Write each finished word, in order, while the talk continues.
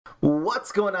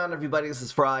What's going on, everybody? This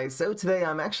is Fry. So today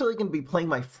I'm actually going to be playing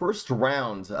my first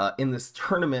round in this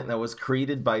tournament that was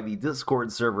created by the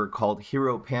Discord server called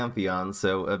Heroes Pantheon.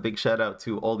 So a big shout out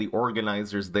to all the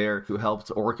organizers there who helped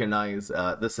organize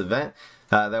this event.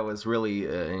 That was really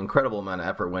an incredible amount of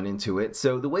effort went into it.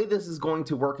 So the way this is going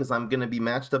to work is I'm going to be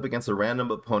matched up against a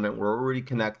random opponent. We're already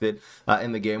connected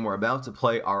in the game. We're about to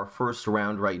play our first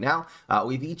round right now.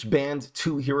 We've each banned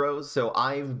 2 heroes. So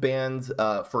I've banned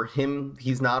for him,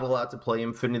 he's not allowed to play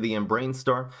Infinity and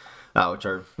Brainstorm. Which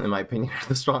are, in my opinion,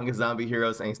 the strongest zombie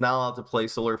heroes, and he's not allowed to play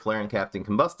Solar Flare and Captain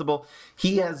Combustible.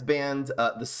 He has banned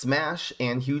the Smash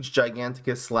and Huge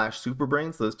Giganticus / Super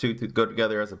Brains, those two to go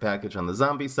together as a package on the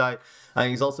zombie side.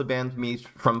 He's also banned me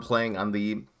from playing on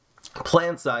the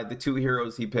plant side. The 2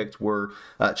 heroes he picked were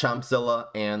Chompzilla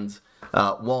and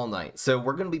Wall Knight. So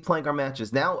we're going to be playing our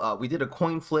matches now. We did a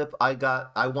coin flip.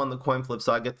 I won the coin flip,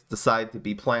 so I get to decide to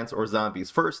be plants or zombies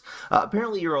first.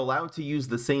 Apparently you're allowed to use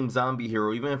the same zombie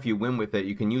hero. Even if you win with it,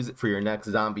 you can use it for your next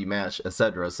zombie match,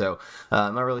 etc. So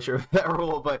I'm not really sure of that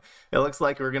rule, but it looks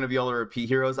like we're going to be able to repeat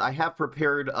heroes. I have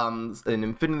prepared an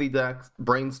Infinity deck,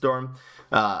 Brainstorm.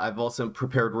 I've also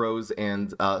prepared Rose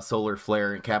and Solar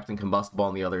Flare and Captain Combustible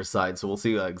on the other side, so we'll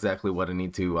see exactly what I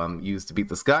need to use to beat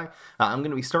this guy. I'm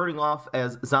going to be starting off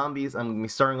as zombies. I'm going to be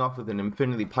starting off with an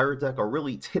Infinity Pirate deck, a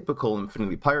really typical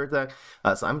Infinity Pirate deck.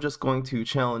 So I'm just going to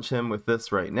challenge him with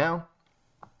this right now.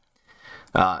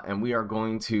 And we are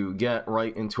going to get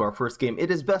right into our first game.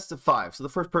 It is best of 5, so the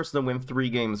first person to win 3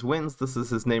 games wins. This is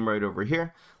his name right over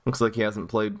here. Looks like he hasn't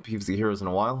played PvZ Heroes in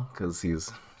a while, because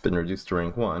he's been reduced to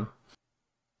rank 1.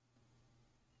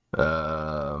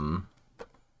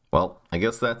 Well, I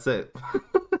guess that's it.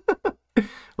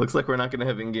 Looks like we're not going to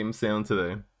have in-game sound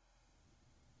today.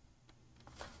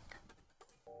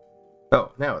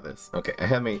 Oh, now it is. Okay, I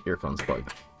have my earphones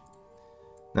plugged.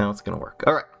 Now it's going to work.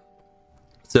 Alright.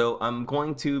 So I'm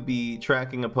going to be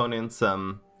tracking opponents.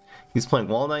 He's playing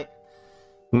Wall Knight.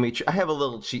 I have a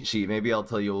little cheat sheet. Maybe I'll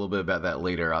tell you a little bit about that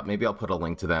later. Maybe I'll put a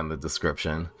link to that in the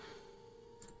description.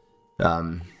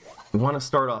 We want to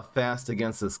start off fast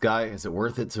against this guy. Is it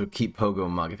worth it to keep Pogo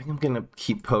Mug? I think I'm going to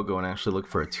keep Pogo and actually look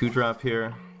for a 2-drop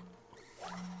here.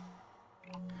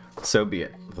 So be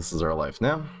it. This is our life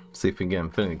now. See if we can get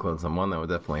Infinity Clothes on 1. That would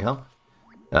definitely help.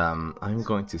 I'm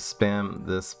going to spam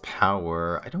this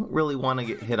power. I don't really want to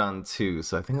get hit on 2,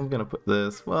 so I think I'm going to put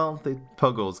this... Well, the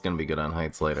Pogo is going to be good on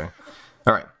heights later.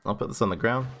 Alright, I'll put this on the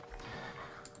ground.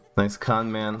 Nice con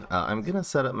man. I'm going to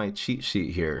set up my cheat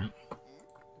sheet here.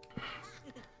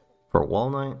 For Wall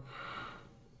Knight,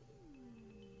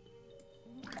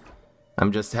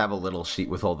 I'm just have a little sheet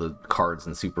with all the cards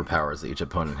and superpowers that each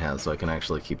opponent has, so I can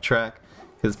actually keep track.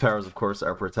 His powers, of course,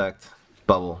 are Protect,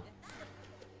 Bubble,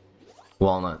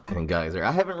 Walnut, and Geyser.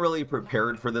 I haven't really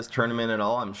prepared for this tournament at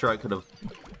all. I'm sure I could have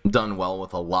done well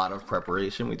with a lot of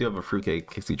preparation. We do have a Fruitcake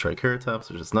Kixie Triceratops,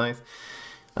 which is nice.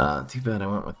 Too bad I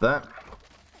went with that.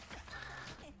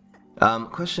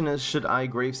 Question is, should I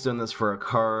gravestone this for a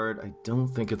card? I don't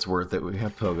think it's worth it. We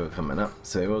have Pogo coming up.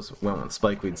 So I went with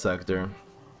Spikeweed Sector.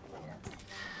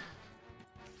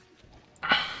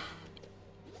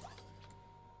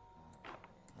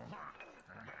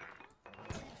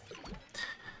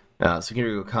 So here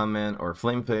we go, Comment or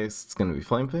Flameface. It's going to be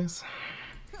Flameface.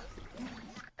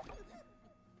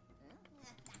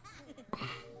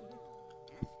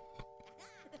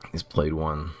 He's played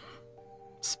 1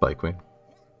 Spikeweed.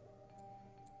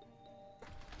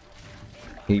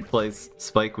 He plays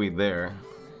Spikeweed there.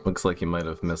 Looks like he might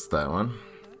have missed that one.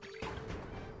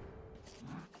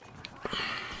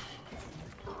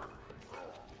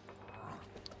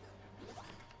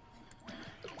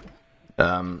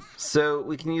 So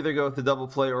we can either go with the double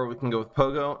play or we can go with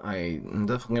Pogo. I'm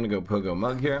definitely going to go Pogo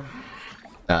Mug here.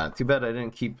 Too bad I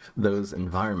didn't keep those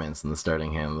environments in the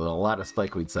starting hand. A lot of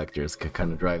Spikeweed sectors could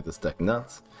kind of drive this deck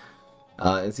nuts.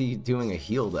 Is he doing a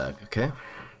heal deck? Okay.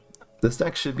 This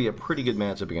deck should be a pretty good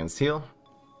matchup against heal.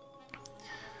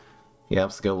 Yeah,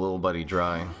 let's go Little Buddy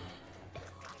Dry.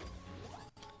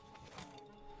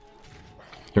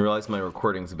 I realize my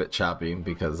recording's a bit choppy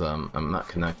because I'm not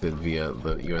connected via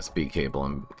the USB cable.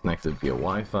 I'm connected via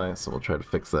Wi-Fi, so we'll try to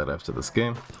fix that after this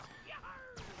game.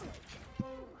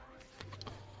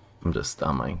 I'm just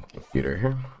on my computer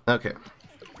here. Okay.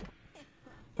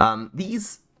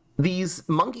 These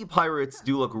Monkey Pirates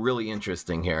do look really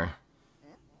interesting here.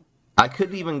 I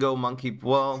could even go Monkey...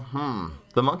 Well,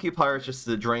 the Monkey Pirate just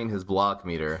to drain his block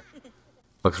meter.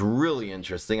 Looks really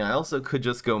interesting. I also could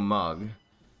just go Mug.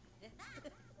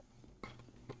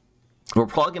 We're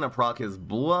probably going to proc his...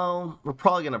 Well, we're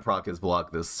probably going to proc his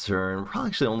block this turn. We're probably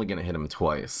actually only going to hit him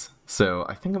twice. So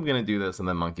I think I'm going to do this and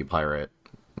then Monkey Pirate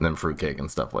And then fruitcake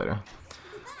and stuff later.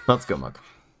 Let's go, Mug.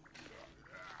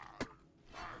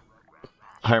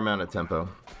 Higher amount of tempo.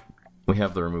 We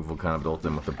have the removal kind of built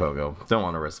in with the Pogo. Don't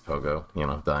want to risk Pogo, you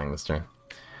know, dying this turn.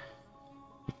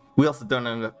 We also don't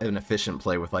have an efficient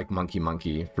play with, like,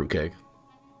 Monkey, Fruitcake.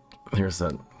 Here's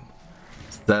a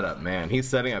setup, man. He's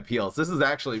setting up heals. This is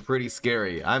actually pretty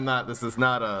scary. This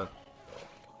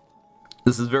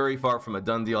is very far from a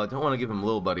done deal. I don't want to give him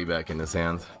Little Buddy back in his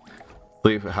hand.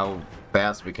 See how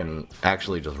fast we can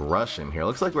actually just rush him here.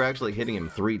 Looks like we're actually hitting him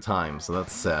 3 times, so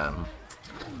that's sad.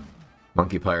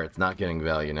 Monkey Pirate's not getting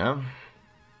value now.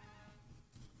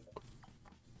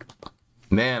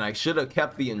 Man, I should have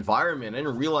kept the environment. I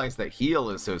didn't realize that heal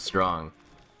is so strong.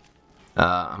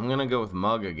 I'm gonna go with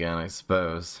Mug again, I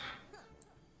suppose.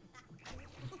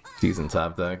 Decent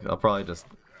top deck. I'll probably just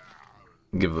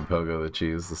give the Pogo the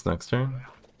cheese this next turn.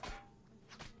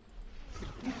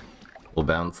 We'll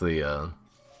bounce the,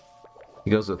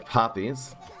 he goes with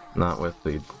Poppies, not with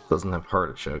the, doesn't have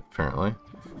Artichoke, apparently.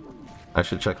 I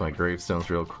should check my gravestones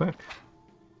real quick.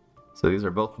 So these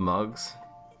are both Mugs.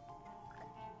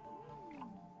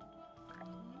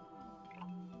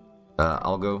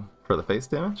 I'll go for the face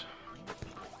damage.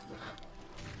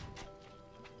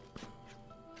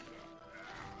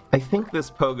 I think the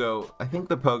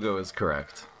Pogo is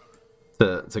correct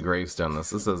to gravestone this.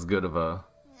 This is as good of a...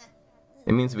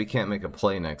 It means we can't make a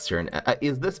play next turn.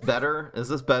 Is this better? Is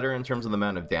this better in terms of the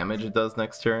amount of damage it does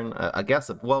next turn? I guess,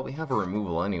 well, we have a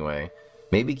removal anyway.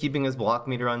 Maybe keeping his block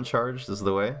meter uncharged is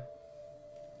the way?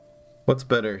 What's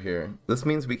better here? This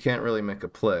means we can't really make a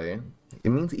play. It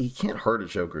means he can't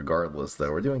Artichoke regardless,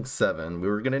 though. We're doing 7.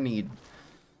 We're gonna need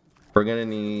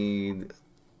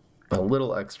a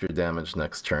little extra damage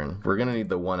next turn. We're gonna need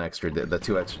the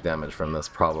 2 extra damage from this,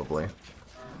 probably.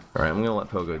 Alright, I'm gonna let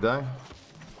Pogo die.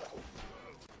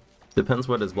 Depends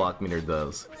what his block meter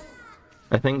does.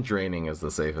 I think draining is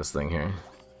the safest thing here.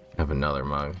 I have another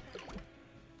Mug.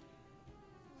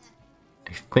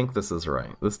 I think this is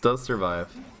right. This does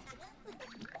survive.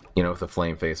 You know, with the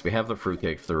Flame Face. We have the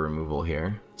Fruitcake for the removal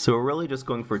here. So we're really just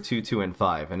going for 2, 2, and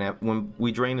 5. And when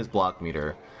we drain his block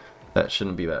meter, that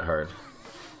shouldn't be that hard.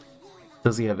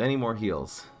 Does he have any more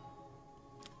heals?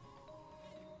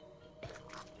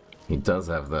 He does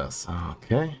have this.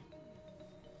 Okay.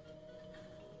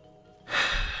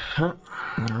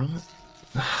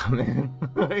 Man,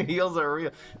 heals are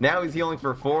real. Now he's healing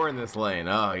for 4 in this lane.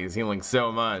 Oh, he's healing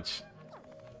so much.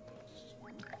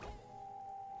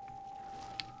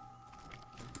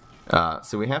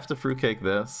 So we have to Fruitcake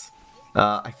this.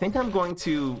 I think I'm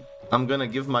gonna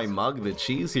give my Mug the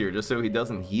cheese here just so he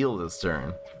doesn't heal this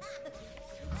turn.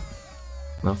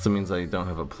 That also means I don't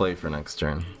have a play for next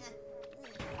turn.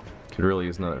 Could really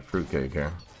use another Fruitcake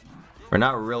here. We're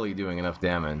not really doing enough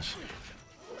damage.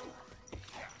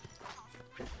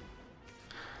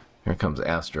 Here comes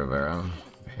Astro Vero.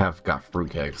 We have got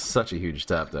Fruitcake. Such a huge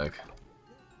tap deck.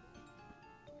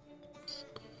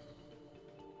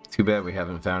 Too bad we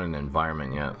haven't found an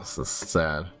environment yet. This is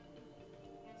sad.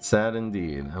 Sad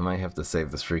indeed. I might have to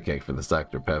save this Fruitcake for this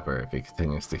Dr. Pepper if he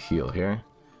continues to heal here.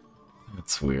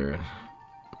 That's weird.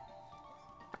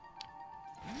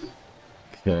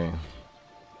 Okay.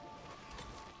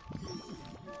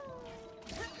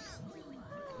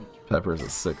 Pepper's at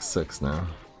 6/6 now.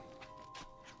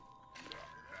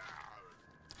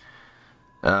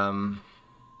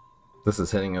 This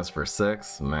is hitting us for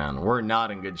 6. Man, we're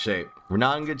not in good shape. We're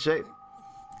not in good shape.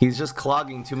 He's just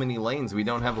clogging too many lanes. We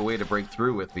don't have a way to break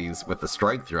through with the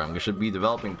strike through. We should be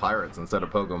developing pirates instead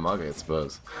of Pogo Mug, I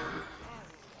suppose.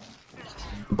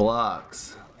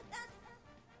 Blocks.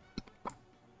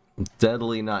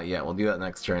 Deadly not yet. We'll do that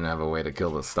next turn and have a way to kill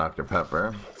this Dr.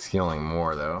 Pepper. He's healing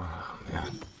more though. Oh,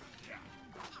 man.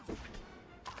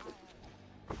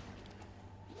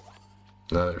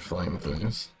 Another flame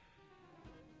face.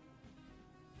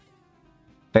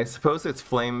 I suppose it's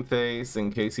Flame Face in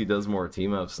case he does more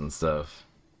team-ups and stuff.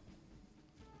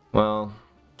 Well,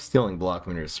 stealing block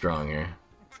meter is strong here.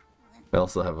 We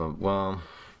also have a, well...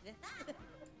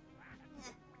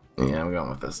 Yeah, I'm going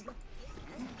with this.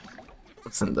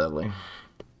 It's in deadly.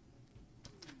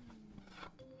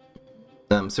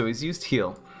 So he's used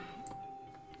Heal.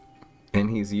 And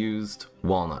he's used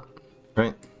Walnut,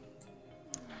 right?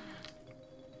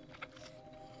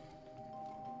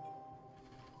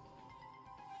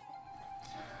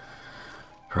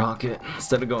 Rocket.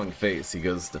 Instead of going face, he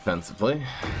goes defensively.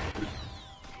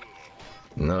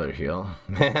 Another heal.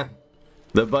 Man,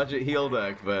 the budget heal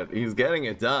deck, but he's getting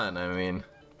it done, I mean.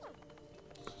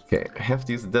 Okay, I have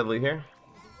to use the deadly here.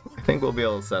 I think we'll be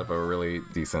able to set up a really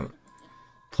decent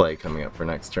play coming up for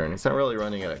next turn. He's not really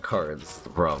running out of cards, that's the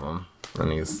problem.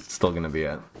 And he's still going to be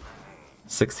at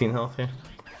 16 health here.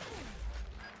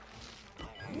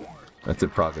 That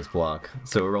did proc his block.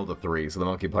 So we rolled a 3, so the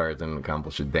Monkey Pirate didn't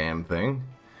accomplish a damn thing.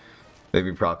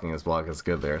 Maybe proccing his block is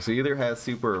good there. So he either has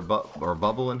Super or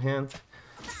Bubble in hand.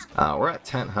 We're at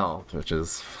 10 health, which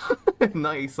is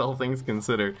nice, all things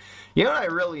considered. You know what I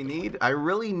really need? I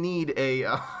really need a...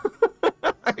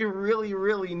 I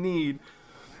really need...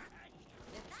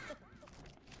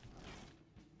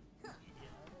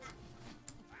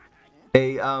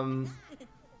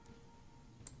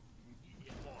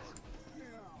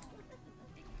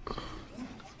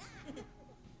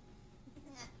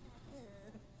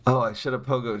 Oh, I should have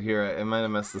pogoed here. I might have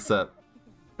messed this up.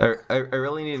 I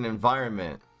really need an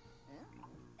environment.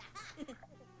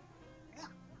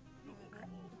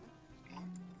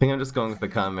 I think I'm just going with the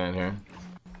con man here.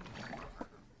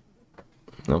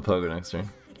 No pogo next turn.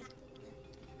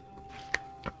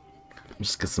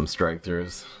 Just get some strike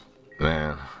throughs.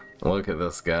 Man, look at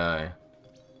this guy.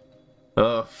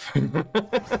 Oh.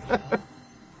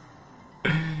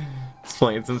 Just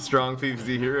playing some strong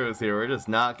PvZ heroes here. We're just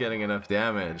not getting enough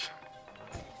damage.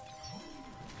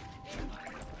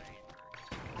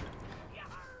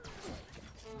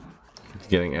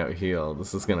 Getting out healed.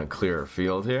 This is gonna clear a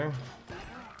field here.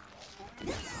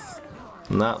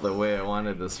 Not the way I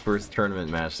wanted this first tournament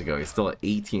match to go. He's still at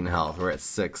 18 health. We're at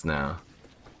 6 now.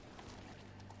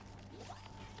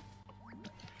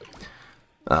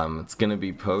 It's gonna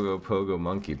be Pogo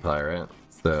Monkey Pirate.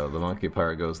 So the Monkey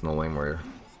Pirate goes in the lane where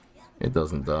it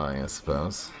doesn't die, I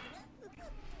suppose.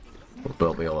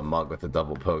 We'll be able to mug with a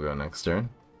double Pogo next turn.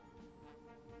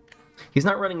 He's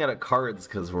not running out of cards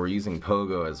because we're using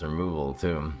Pogo as removal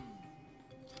too.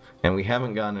 And we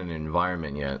haven't gotten an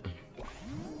environment yet.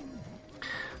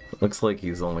 Looks like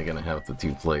he's only going to have the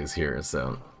 2 plays here,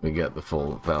 so we get the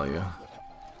full value.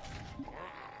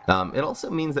 It also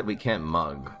means that we can't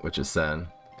mug, which is sad.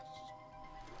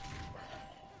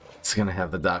 It's going to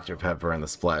have the Dr. Pepper and the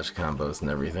Splash combos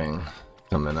and everything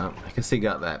coming up. I guess he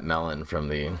got that melon from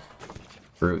the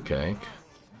fruitcake.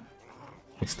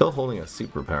 He's still holding a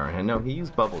super power. And no, he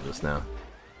used Bubble just now.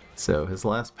 So his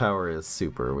last power is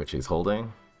super, which he's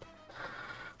holding.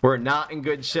 We're not in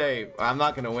good shape. I'm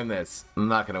not going to win this. I'm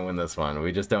not going to win this one.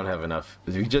 We just don't have enough.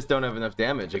 We just don't have enough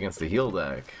damage against the heal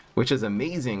deck, which is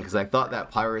amazing because I thought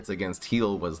that Pirates against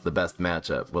heal was the best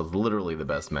matchup. Was literally the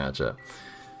best matchup.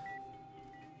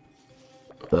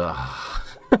 Ugh.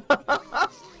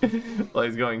 Well,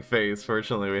 he's going face.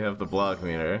 Fortunately, we have the block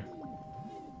meter.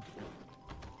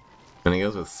 And he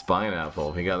goes with Spine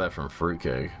Apple. He got that from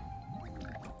Fruitcake.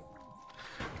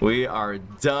 We are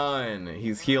done.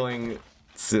 He's healing.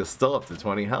 Still up to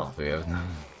 20 health.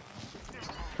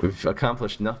 We've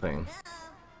accomplished nothing.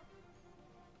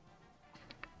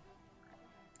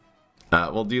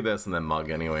 We'll do this and then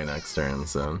mug anyway next turn,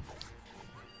 so...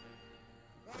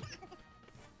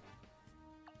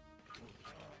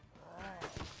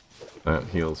 That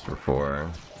heals for 4.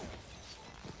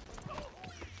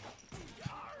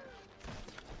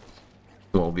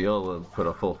 We'll be able to put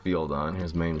a full field on.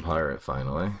 Here's main pirate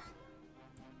finally.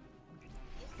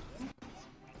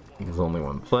 There's only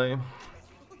 1 play.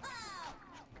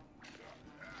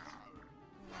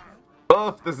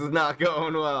 Oh, this is not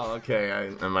going well.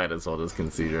 Okay, I might as well just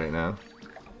concede right now.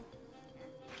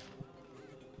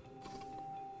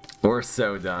 We're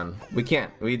so done. We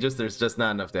can't. There's just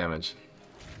not enough damage.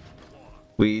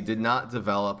 We did not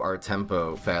develop our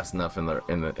tempo fast enough in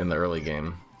the early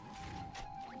game.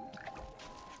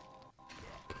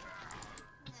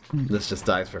 This just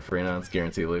dies for free now. It's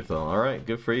guaranteed lethal. All right,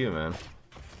 good for you, man.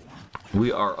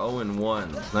 We are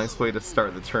 0-1. Nice way to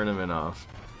start the tournament off.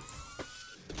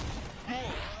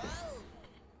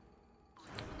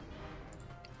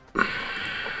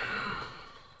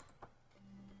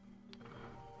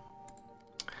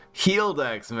 Heal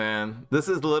decks, man. This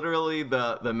is literally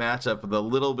the matchup, the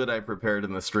little bit I prepared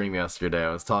in the stream yesterday.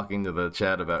 I was talking to the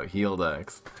chat about heal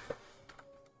decks.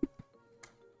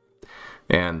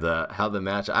 And how the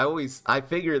match... I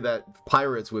figured that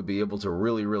Pirates would be able to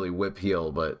really whip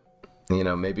heal, but... You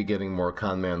know, maybe getting more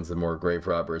Conmans and more Grave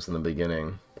Robbers in the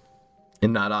beginning.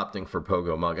 And not opting for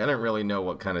Pogo Mug. I didn't really know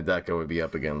what kind of deck I would be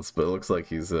up against, but it looks like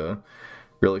he's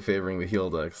really favoring the heal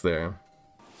decks there.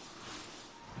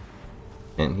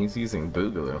 And he's using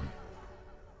Boogaloo.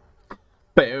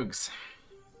 Boogs!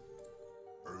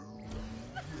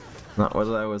 Not what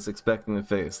I was expecting to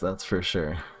face, that's for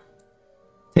sure.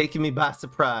 Taking me by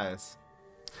surprise.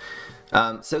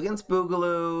 So against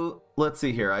Boogaloo, let's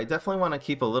see here. I definitely want to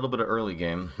keep a little bit of early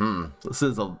game. This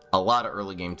is a lot of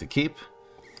early game to keep.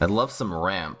 I'd love some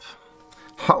ramp.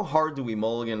 How hard do we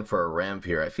mulligan for a ramp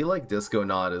here? I feel like Disco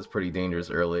Nod is pretty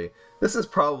dangerous early. This is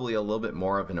probably a little bit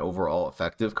more of an overall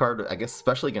effective card, I guess,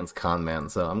 especially against Con Man,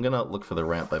 so I'm gonna look for the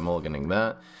ramp by mulliganing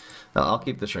that. I'll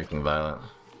keep the Shrinking Violet.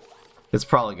 It's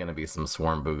probably gonna be some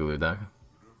Swarm Boogaloo deck.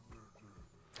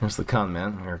 Here's the Con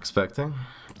Man you're expecting.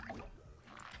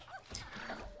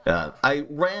 I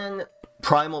ran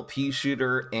Primal Pea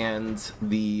Shooter and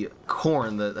the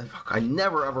Corn. I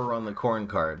never ever run the Corn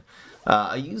card.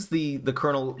 I use the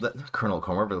Colonel Corn,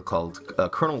 whatever they're called,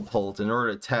 Colonel Pult in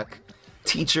order to tech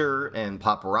Teacher and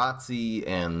Paparazzi,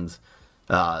 and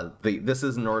this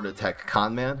is in order to tech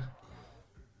Con Man.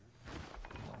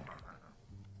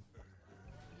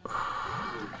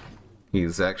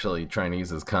 He's actually trying to use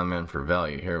his Con Man for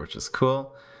value here, which is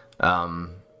cool.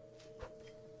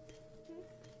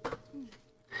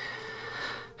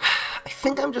 I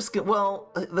think I'm just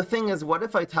well, the thing is, what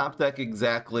if I top deck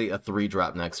exactly a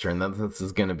 3-drop next turn? Then this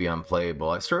is going to be unplayable.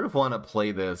 I sort of want to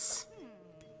play this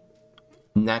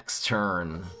next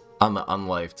turn on the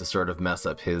Unlife to sort of mess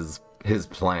up his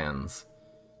plans.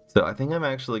 So I think I'm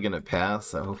actually going to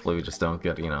pass. Hopefully we just don't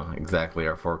get, you know, exactly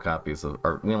our 4 copies of,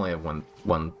 or we only have one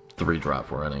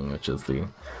 3-drop running, which is the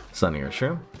Sunnier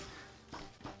Shroom.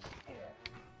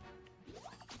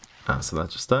 So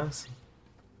that just dies.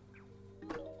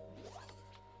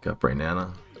 Got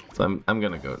Brainana. So I'm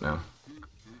gonna goat now.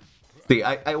 See,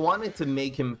 I wanted to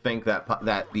make him think that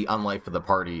the Unlife of the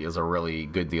party is a really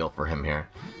good deal for him here.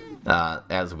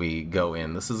 As we go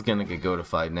in. This is gonna get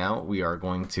goatified now. We are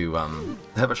going to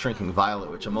have a Shrinking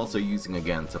Violet, which I'm also using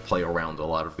again to play around a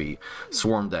lot of the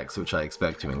Swarm decks, which I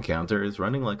expect to encounter. Is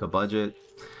running like a budget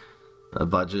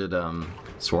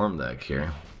Swarm deck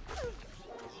here.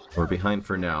 We're behind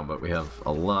for now, but we have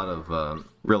a lot of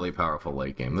really powerful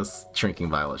late game. This Shrinking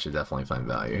Violet should definitely find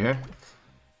value here.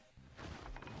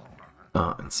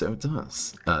 And so it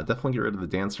does. Definitely get rid of the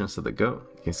Dancer instead of the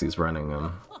Goat, in case he's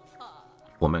running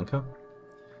Flamenco.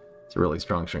 It's a really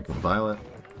strong Shrinking Violet.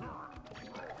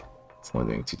 It's only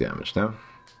doing 2 damage now.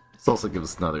 This also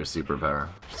gives us another superpower,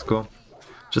 which is cool.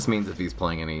 Just means if he's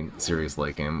playing any serious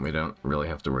late game, we don't really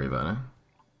have to worry about it.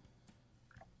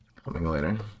 Coming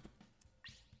later.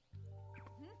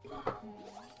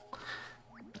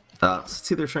 So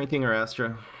it's either Shrinking or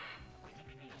Astra.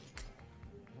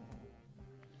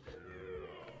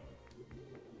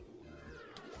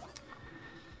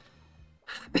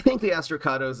 I think the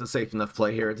Astrocado is a safe enough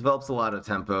play here. It develops a lot of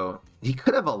tempo. He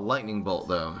could have a Lightning Bolt,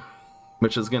 though,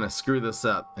 which is going to screw this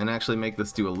up and actually make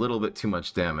this do a little bit too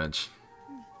much damage.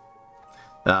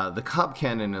 The Cob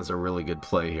Cannon is a really good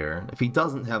play here. If he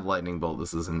doesn't have Lightning Bolt,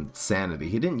 this is insanity.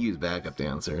 He didn't use backup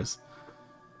dancers.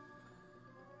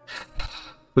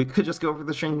 We could just go for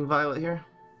the Shrinking Violet here.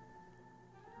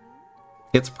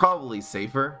 It's probably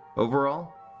safer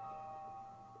overall.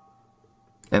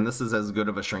 And this is as good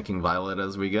of a Shrinking Violet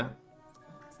as we get.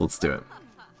 Let's do it.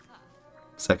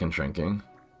 Second Shrinking.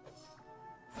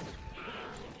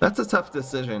 That's a tough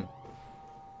decision.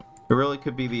 It really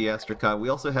could be the Astrocod. We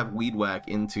also have Weed Whack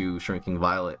into Shrinking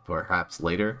Violet perhaps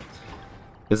later.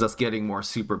 Is us getting more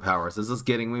superpowers? Is us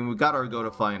getting... we got our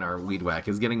Goatify and our Weed Whack.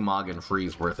 Is getting Mog and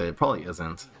Freeze worth it? It probably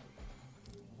isn't.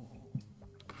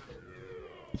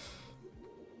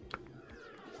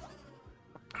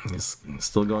 He's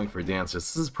still going for Dancers.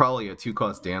 This is probably a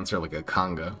 2-cost Dancer like a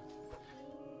Conga,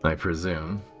 I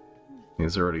presume.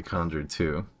 He's already conjured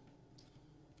 2.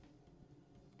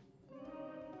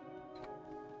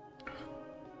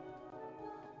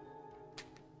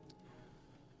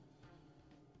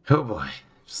 Oh boy.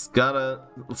 Just gotta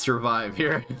survive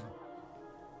here.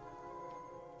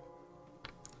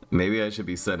 Maybe I should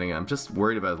be setting... I'm just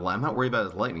worried about... I'm not worried about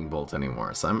his Lightning Bolt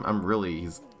anymore, so I'm really...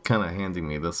 He's kind of handing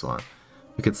me this one.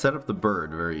 We could set up the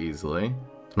Bird very easily,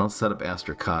 and I'll set up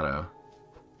Astrocado.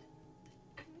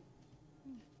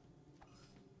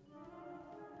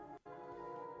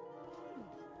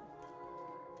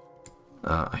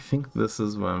 I think this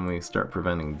is when we start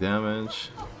preventing damage.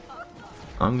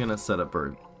 I'm gonna set up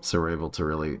Bird, so we're able to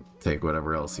really take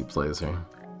whatever else he plays here.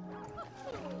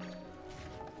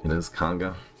 It is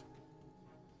Conga.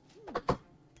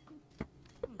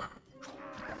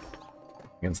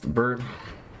 Against the Bird.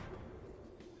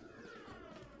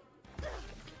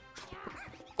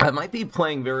 I might be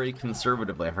playing very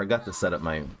conservatively. I forgot to set up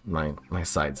my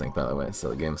side sync, by the way, so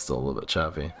the game's still a little bit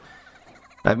choppy.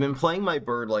 I've been playing my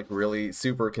Bird like really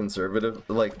super conservative.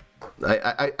 Like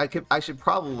I should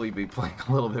probably be playing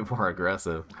a little bit more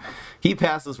aggressive. He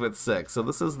passes with 6, so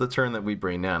this is the turn that we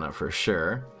bring Nana for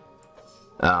sure.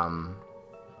 So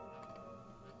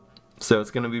it's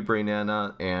gonna be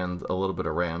Brainana and a little bit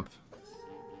of ramp.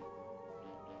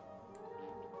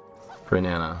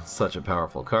 Banana, such a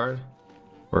powerful card.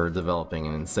 We're developing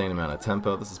an insane amount of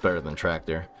tempo. This is better than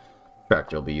Tractor.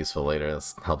 Tractor will be useful later.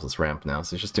 This helps us ramp now.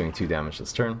 So he's just doing 2 damage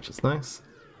this turn, which is nice.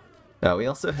 We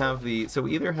also have the... So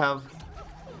we either have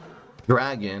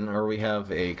Dragon or we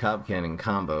have a Cob Cannon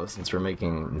combo since we're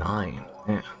making 9.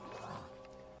 Yeah.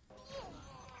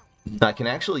 I can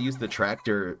actually use the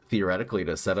Tractor theoretically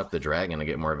to set up the Dragon to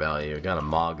get more value. Got a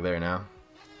Mog there now.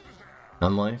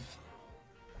 Unlife.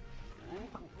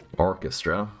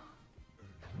 Orchestra.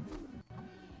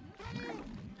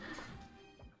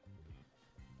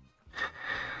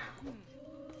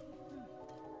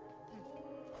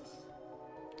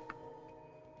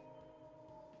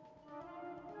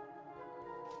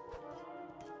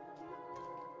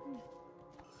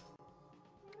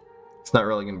 It's not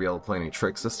really going to be able to play any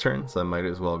tricks this turn, so I might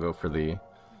as well go for the...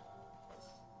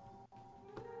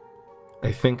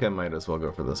 I think I might as well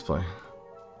go for this play.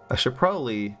 I should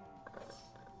probably...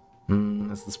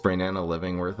 is this Brainana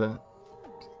Living worth it?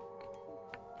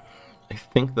 I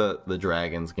think the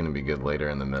Dragon's going to be good later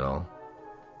in the middle.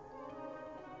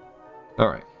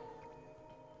 Alright.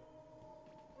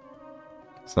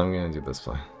 So I'm going to do this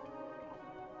play.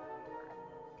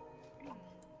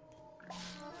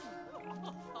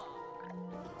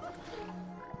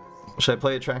 Should I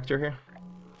play a Tractor here?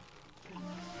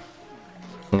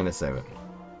 I'm gonna save it.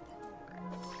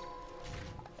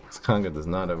 This Conga does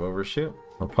not have Overshoot.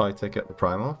 I'll probably take out the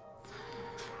Primal.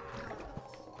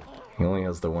 He only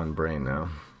has the 1 brain now.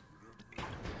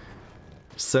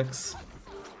 6.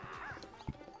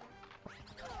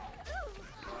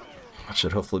 That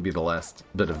should hopefully be the last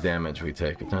bit of damage we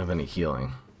take. We don't have any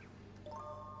healing.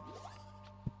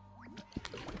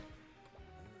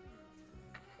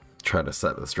 Try to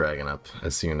set this Dragon up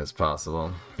as soon as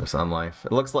possible. There's Unlife.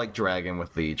 It looks like Dragon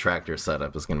with the Tractor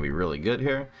setup is going to be really good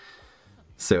here.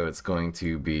 So it's going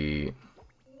to be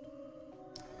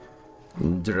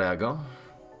Drago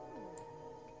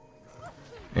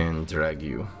and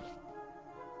Dragu.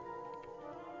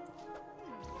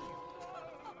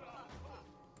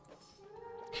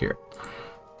 Here.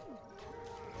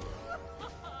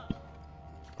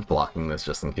 Blocking this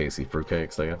just in case he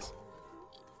fruitcakes, I guess.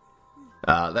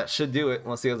 That should do it,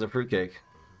 unless he has a fruitcake.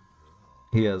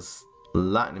 He has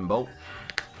Lightning Bolt,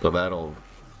 so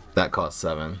that costs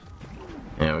 7.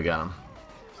 Yeah, we got him.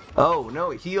 Oh,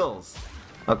 no, it heals.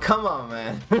 Oh, come on,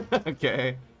 man.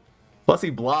 Okay. Plus he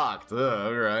blocked.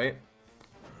 Alright.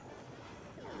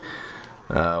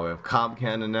 We have Cob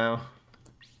Cannon now.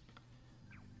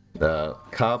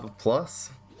 Cob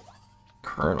plus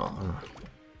Colonel.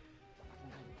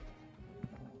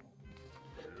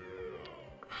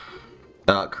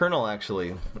 Colonel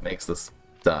actually makes this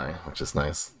die, which is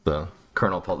nice. The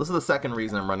Colonel pull. This is the second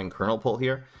reason I'm running Colonel pull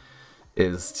here,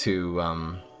 is to,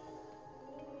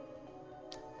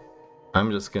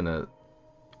 I'm just gonna,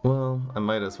 well, I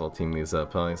might as well team these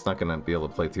up. He's not gonna be able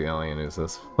to play 2 Alien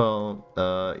Oozes. Well,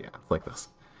 yeah, like this.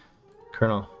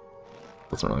 Colonel.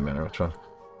 Doesn't really matter which one.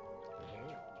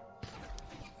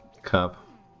 Cob.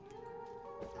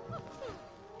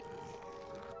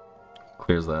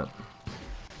 Clears that.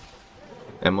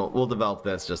 And we'll develop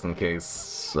this just in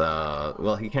case,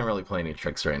 well, he can't really play any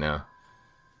tricks right now.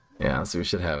 Yeah, so we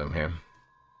should have him here.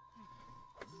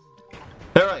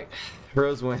 Alright,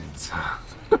 Rose wins.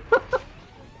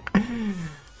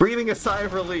 Breathing a sigh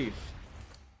of relief.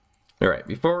 Alright,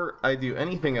 before I do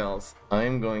anything else,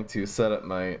 I'm going to set up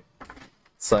my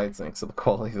side sync so the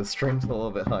quality of the stream's a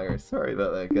little bit higher. Sorry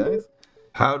about that, guys.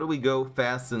 How do we go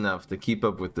fast enough to keep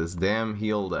up with this damn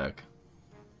heal deck?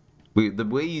 The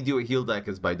way you do a heal deck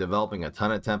is by developing a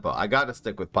ton of tempo. I gotta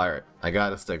stick with Pirate. I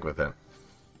gotta stick with him.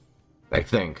 I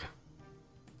think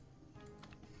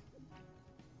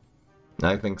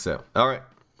so. Alright.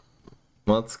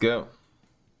 Let's go.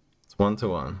 It's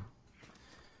 1-1.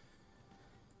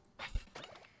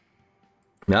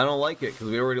 Now I don't like it, because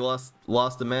we already lost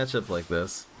a matchup like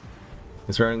this.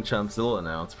 He's running Chompzilla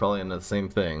now. It's probably into the same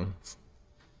thing.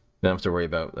 Don't have to worry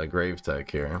about a Grave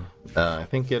Tech here. I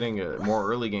think getting a more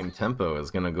early game tempo is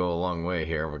going to go a long way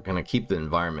here. We're going to keep the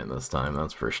environment this time,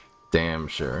 that's for damn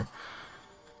sure.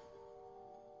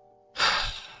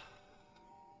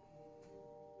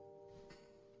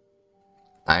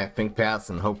 I think pass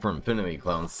and hope for Infinity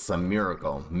Clones is a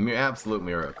miracle. Absolute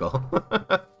miracle.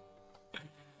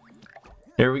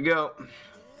 Here we go.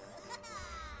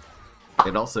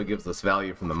 It also gives us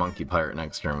value from the Monkey Pirate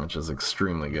next turn, which is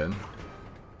extremely good.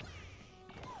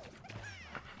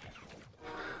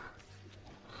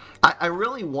 I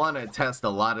really want to test a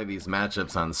lot of these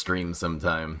matchups on stream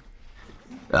sometime.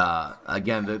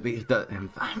 Again,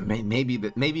 maybe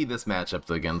this matchup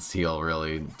against Heal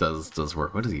really does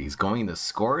work. What is he? He's going to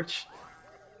Scorch?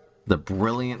 The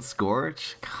Brilliant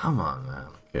Scourge? Come on, man.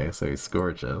 Okay, so he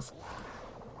scourges.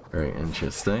 Very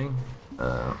interesting.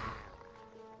 I'll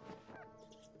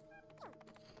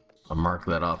mark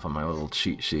that off on my little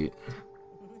cheat sheet.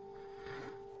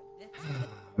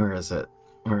 Where is it?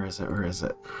 Where is it? Where is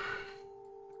it?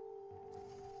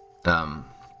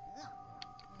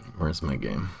 Where's my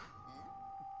game?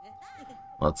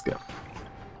 Let's go.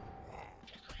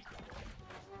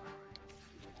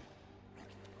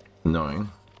 Annoying.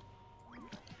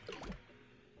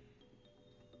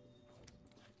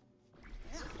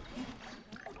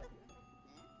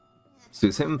 So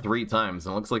he's hit him 3 times,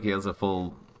 and it looks like he has a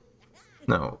full...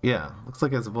 No, yeah, looks like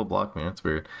he has a full block, man. It's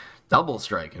weird. Double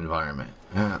strike environment.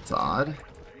 That's odd.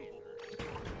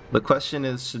 The question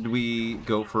is, should we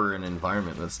go for an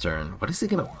environment this turn? What is he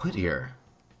gonna put here?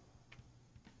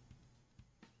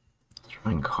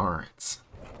 Drawing cards.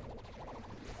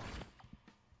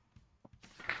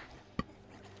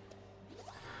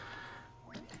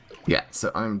 Yeah,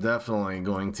 so I'm definitely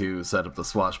going to set up the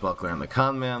Swashbuckler and the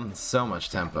Conman. So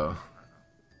much tempo.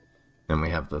 And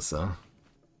we have this,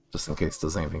 just in case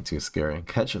there's anything too scary.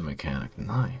 Catch a mechanic,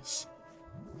 nice.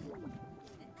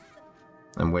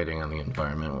 I'm waiting on the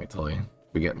environment, wait till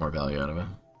we get more value out of it.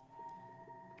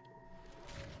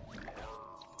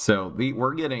 So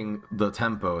we're getting the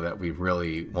tempo that we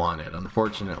really wanted.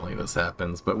 Unfortunately, this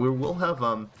happens, but we will have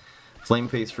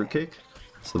Flameface Fruitcake,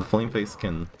 so the Flameface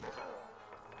can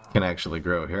actually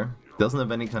grow here. Doesn't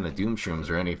have any kind of Doom Shrooms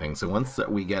or anything, so once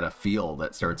we get a field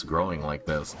that starts growing like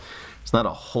this, there's not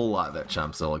a whole lot that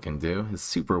Chompzilla can do. His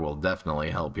super will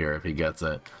definitely help here if he gets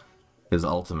it. His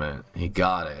ultimate, he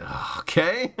got it.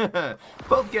 Okay,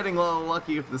 both getting a little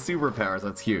lucky with the superpowers.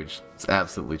 That's huge. It's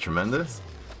absolutely tremendous.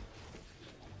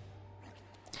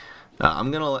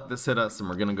 I'm gonna let this hit us, and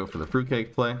we're gonna go for the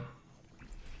fruitcake play.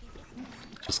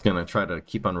 Just gonna try to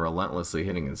keep on relentlessly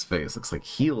hitting his face. Looks like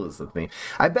heal is the thing.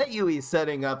 I bet you he's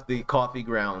setting up the coffee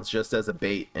grounds just as a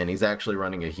bait, and he's actually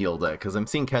running a heal deck, because I'm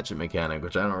seeing catch it mechanic,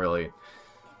 which I don't really...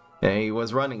 Yeah, he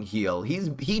was running heal.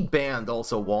 He banned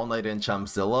also Walnut and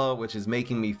Chompzilla, which is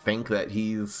making me think that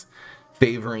he's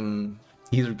favoring...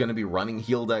 He's gonna be running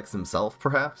heal decks himself,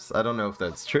 perhaps? I don't know if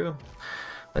that's true.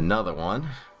 Another one.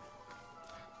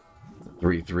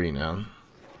 3-3 now.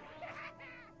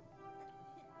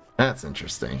 That's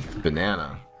interesting.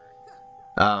 Banana.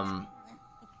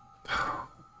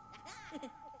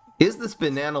 Is this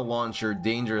banana launcher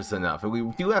dangerous enough? We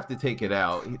do have to take it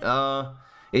out.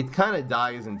 It kind of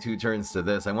dies in 2 turns to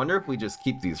this. I wonder if we just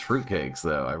keep these fruitcakes,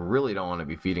 though. I really don't want to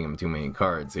be feeding him too many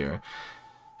cards here.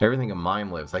 Everything in mine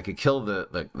lives. I could kill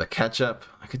the ketchup.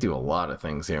 I could do a lot of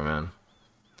things here, man.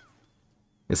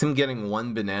 Is him getting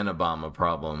 1 banana bomb a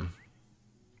problem?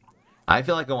 I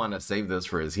feel like I want to save this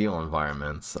for his heal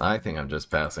environments. I think I'm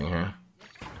just passing here.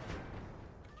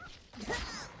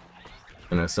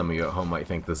 I know some of you at home might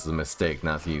think this is a mistake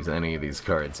not to use any of these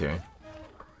cards here.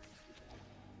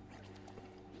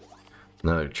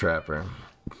 Another trapper.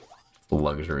 The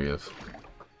luxury of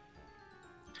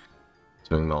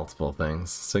doing multiple things.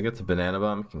 So I get the banana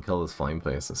bomb, can kill this flame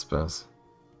face, I suppose.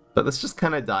 But this just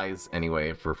kind of dies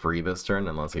anyway for free this turn,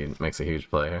 unless he makes a huge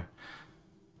play here.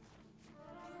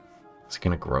 Is it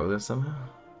gonna grow this somehow?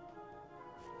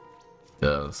 It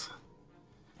does.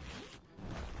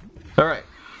 Alright.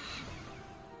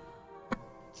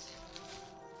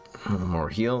 More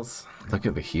heals. Look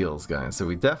at the heals, guys. So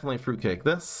we definitely fruitcake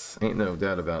this. Ain't no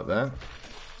doubt about that.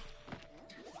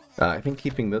 I think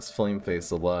keeping this flame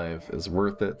face alive is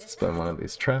worth it to spend one of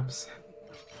these traps.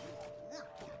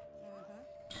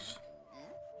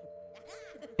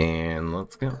 And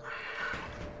let's go.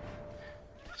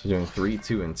 So doing 3,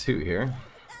 2, and 2 here.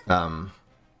 I'm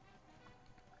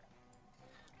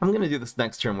gonna do this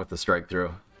next turn with the strike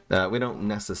through. We don't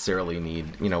necessarily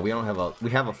need, you know, we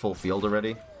have a full field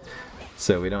already,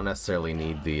 so we don't necessarily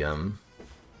need the an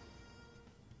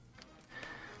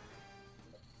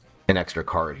extra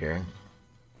card here.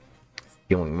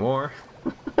 Healing more.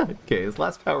 Okay, his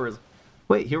last power is.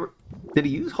 Wait, here. Did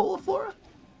he use Holoflora?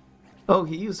 Oh,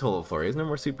 he used Holoflora. He has no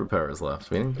more superpowers left.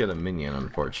 We didn't get a minion,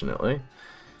 unfortunately.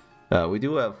 We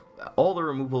do have all the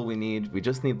removal we need. We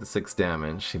just need the 6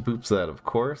 damage. He boops that, of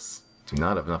course. Do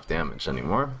not have enough damage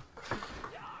anymore.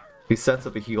 He sets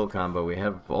up a heal combo. We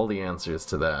have all the answers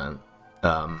to that.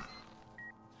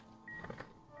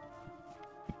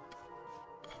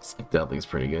 Deadly's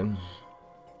pretty good.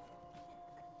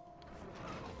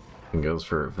 And goes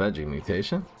for Veggie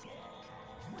Mutation.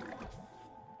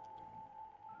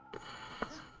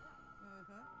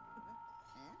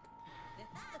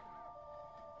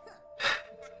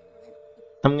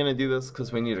 I'm gonna do this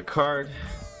because we need a card.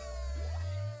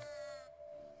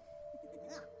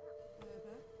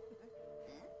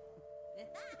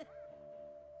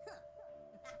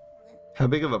 How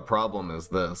big of a problem is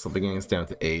this? The beginning's down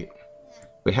to 8.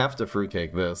 We have to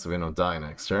fruitcake this so we don't die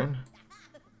next turn.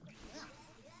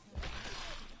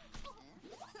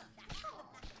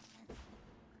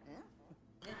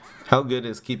 How good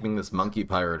is keeping this monkey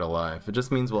pirate alive? It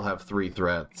just means we'll have 3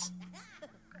 threats.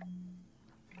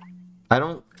 I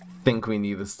don't think we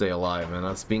need to stay alive, and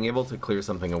us being able to clear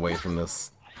something away from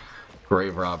this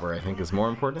grave robber I think is more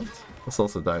important. This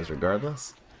also dies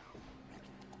regardless.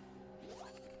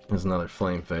 There's another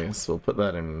flame face. We'll put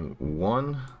that in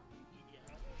 1.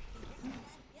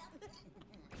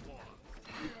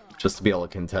 Just to be able to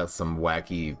contest some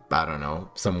wacky, I don't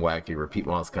know, some wacky repeat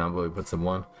moss combo. We put some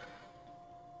 1.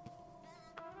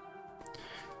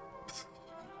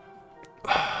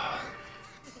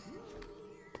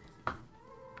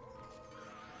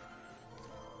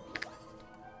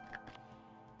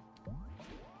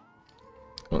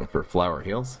 Going for flower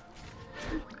heals.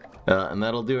 And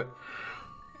that'll do it.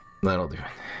 That'll do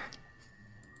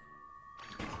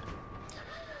it.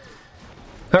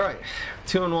 Alright,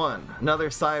 2 and 1. Another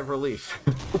sigh of relief.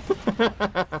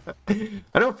 I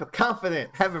don't feel confident.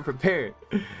 Haven't prepared.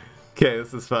 Okay,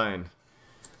 this is fine.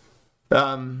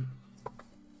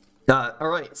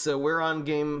 Alright, so we're on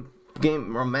game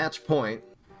or match point.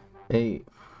 8,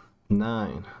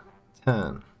 9,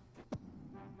 10.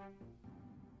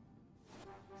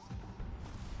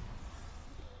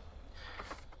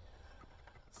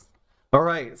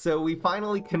 Alright, so we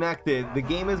finally connected. The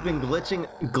game has been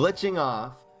glitching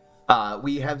off.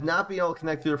 We have not been able to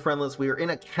connect through the friend list. We are in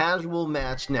a casual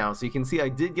match now, so you can see I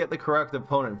did get the correct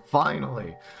opponent,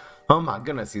 finally. Oh my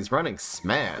goodness, he's running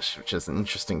Smash, which is an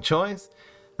interesting choice.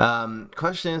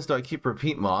 Question is, do I keep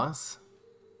Repeat Moss?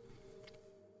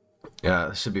 Yeah,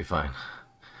 this should be fine.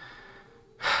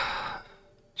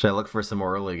 Should I look for some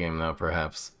more early game though,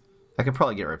 perhaps? I could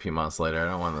probably get Repeat Moss later. I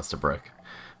don't want this to brick.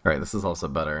 Alright, this is also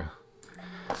better.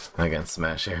 Against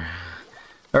Smash here.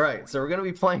 Alright, so we're going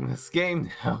to be playing this game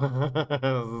now.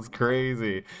 This is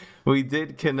crazy. We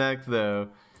did connect, though,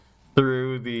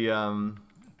 through the,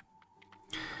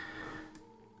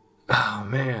 Oh,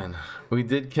 man. We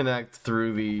did connect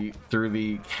through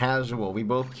the casual. We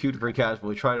both queued for casual.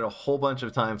 We tried it a whole bunch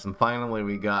of times, and finally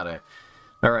we got it.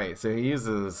 Alright, so he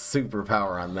uses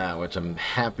superpower on that, which I'm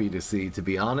happy to see, to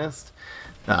be honest.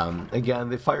 Again,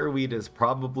 the Fireweed is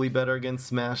probably better against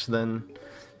Smash than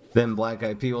Black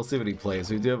IP. We'll see what he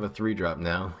plays. We do have a 3-drop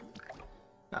now.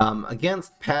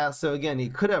 Against Pass, so again, he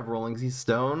could have Rolling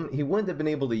Stone. He wouldn't have been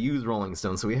able to use Rolling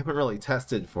Stone, so we haven't really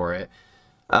tested for it.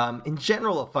 In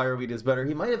general, a Fireweed is better.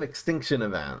 He might have Extinction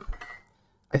Event.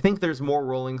 I think there's more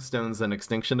Rolling Stones than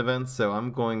Extinction Events, so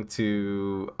I'm gonna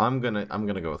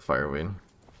go with Fireweed.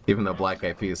 Even though Black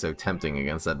IP is so tempting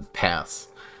against that Pass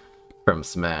from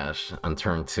Smash on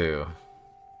turn 2.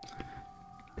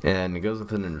 And it goes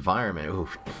with an environment. Ooh,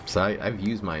 so I've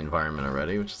used my environment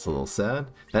already, which is a little sad.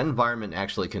 That environment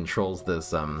actually controls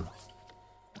this, Oh,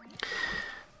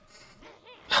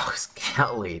 this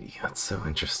cat lady. That's so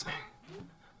interesting.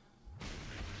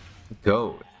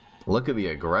 Goat. Look at the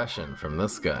aggression from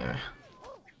this guy.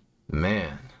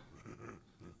 Man.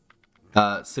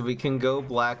 So we can go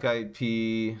Black IP.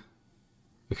 We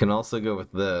can also go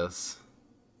with this.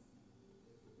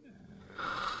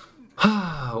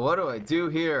 What do I do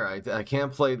here? I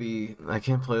can't play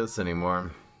this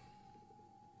anymore.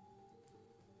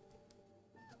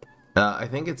 I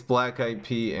think it's Black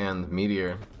IP and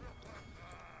Meteor.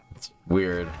 It's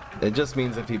weird. It just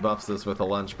means if he buffs this with a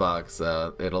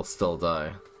lunchbox, it'll still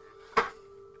die.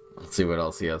 Let's see what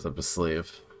else he has up his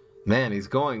sleeve. Man, he's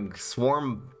going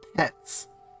Swarm Pets.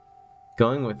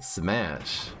 Going with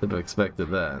Smash. Should have expected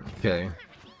that. Okay.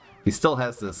 He still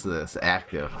has this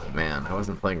active. Man, I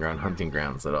wasn't playing around Hunting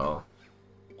Grounds at all.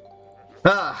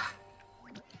 Ah!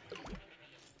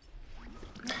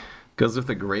 Goes with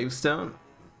a Gravestone.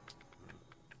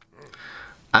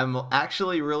 I'm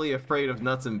actually really afraid of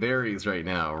Nuts and Berries right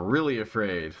now. Really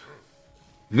afraid.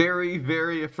 Very,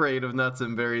 very afraid of Nuts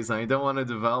and Berries, and I don't want to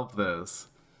develop this.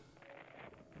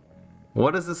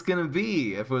 What is this gonna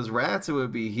be? If it was rats, it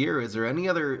would be here. Is there any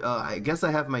other... I guess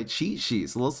I have my cheat sheet,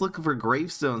 so let's look for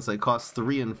gravestones that cost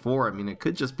 3 and 4. I mean, it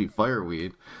could just be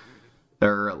Fireweed.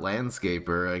 Or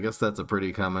Landscaper. I guess that's a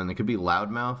pretty common... It could be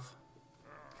Loudmouth.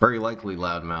 Very likely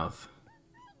Loudmouth.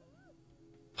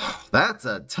 That's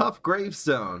a tough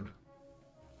gravestone.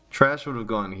 Trash would have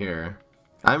gone here.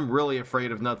 I'm really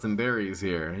afraid of Nuts and Berries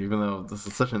here, even though this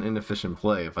is such an inefficient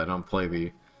play if I don't play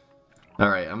the...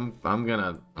 Alright, I'm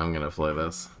gonna play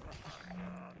this.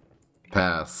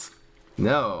 Pass.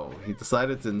 No, he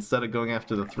decided to, instead of going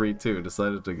after the 3-2,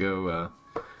 decided to go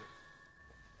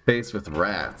face with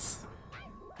rats.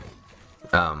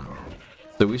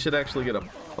 So we should actually get a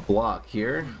block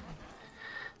here.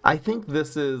 I think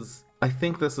this is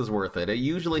worth it. It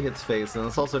usually hits face, and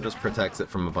this also just protects it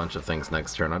from a bunch of things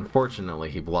next turn.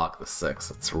 Unfortunately, he blocked the 6.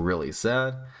 It's really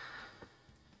sad.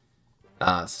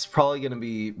 This is probably going to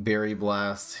be Berry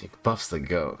Blast. He buffs the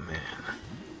goat, man.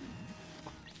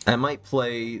 I might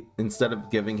play, instead of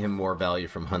giving him more value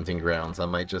from Hunting Grounds, I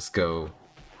might just go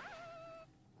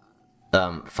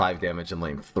 5 damage in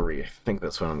lane 3. I think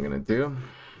that's what I'm going to do.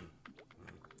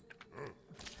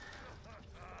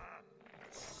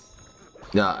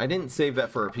 Yeah, I didn't save that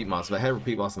for Repeat Moss. If I had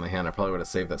Repeat Moss in my hand, I probably would have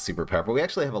saved that superpower. But we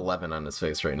actually have 11 on his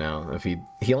face right now. If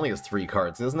he only has 3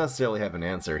 cards. He doesn't necessarily have an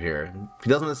answer here. He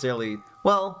doesn't necessarily...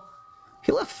 Well,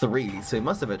 he left 3, so he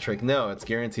must have a trick. No, it's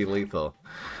guaranteed lethal.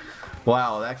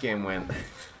 Wow, that game went...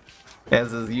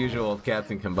 as is usual,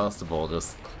 Captain Combustible,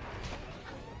 just...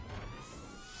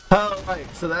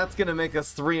 Alright, so that's gonna make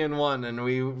us 3-1, and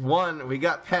we won. We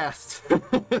got past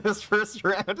this first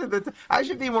round of the... I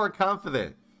should be more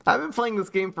confident. I've been playing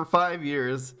this game for 5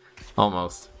 years,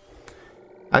 almost.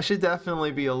 I should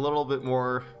definitely be a little bit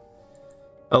more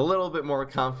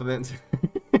confident.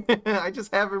 I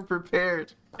just haven't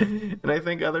prepared, and I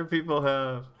think other people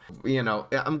have. You know,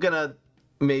 I'm gonna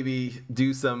maybe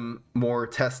do some more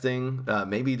testing,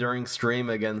 maybe during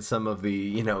stream against some of the,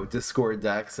 you know, Discord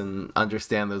decks and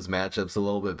understand those matchups a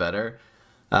little bit better.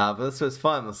 But this was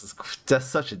fun. This is just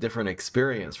such a different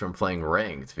experience from playing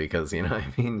ranked, because, you know what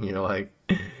I mean? You're like,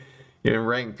 in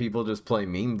ranked, people just play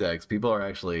meme decks. People are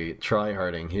actually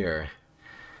try-harding here.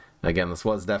 Again, this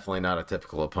was definitely not a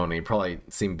typical opponent. He probably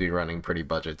seemed to be running pretty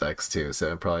budget decks too,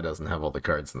 so it probably doesn't have all the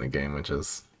cards in the game, which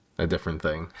is a different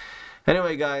thing.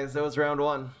 Anyway, guys, that was round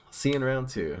 1. See you in round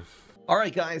 2.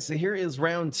 Alright guys, so here is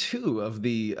round 2 of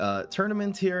the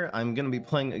tournament here. I'm going to be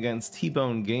playing against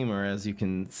T-Bone Gamer. As you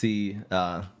can see,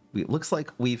 it looks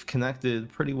like we've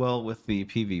connected pretty well with the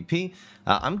PvP.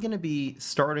 I'm going to be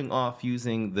starting off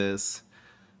using this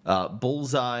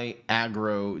Bullseye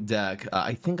aggro deck.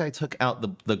 I think I took out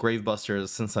the Gravebusters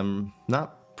since I'm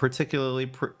not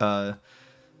particularly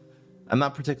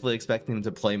expecting him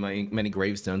to play many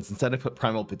Gravestones. Instead, I put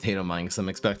Primal Potato Mine because I'm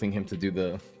expecting him to do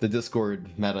the Discord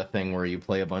meta thing where you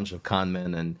play a bunch of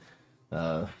conmen and,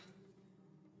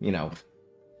 you know,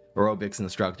 aerobics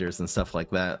instructors and stuff like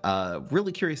that.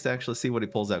 Really curious to actually see what he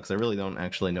pulls out, because I really don't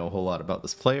actually know a whole lot about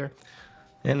this player.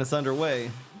 And it's underway.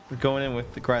 We're going in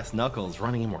with the Grass Knuckles,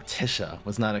 running Immorticia.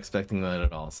 Was not expecting that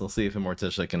at all. So we'll see if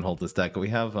Immorticia can hold this deck. We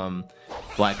have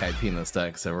Black IP in this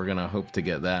deck, so we're gonna hope to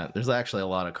get that. There's actually a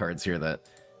lot of cards here that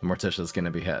Immorticia's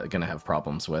gonna have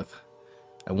problems with.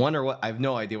 I wonder what... I have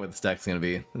no idea what this deck's gonna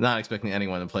be. Not expecting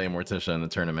anyone to play Immorticia in the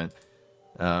tournament.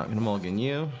 I'm gonna mulligan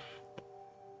you.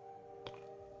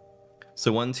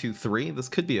 So 1, 2, 3. This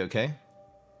could be okay.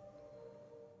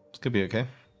 This could be okay.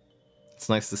 It's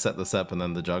nice to set this up, and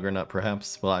then the Juggernaut,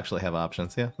 perhaps. We'll actually have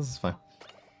options. Yeah, this is fine.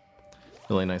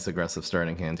 Really nice aggressive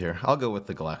starting hand here. I'll go with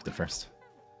the Galacta first.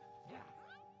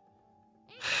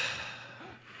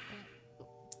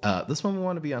 This one we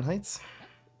want to be on heights.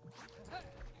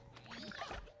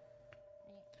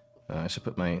 I should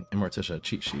put my Immorticia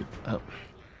cheat sheet up.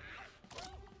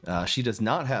 She does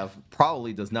not have,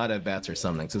 probably does not have Bats or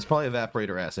Summoning, so it's probably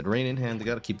Evaporate or Acid Rain in hand. I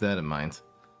gotta keep that in mind.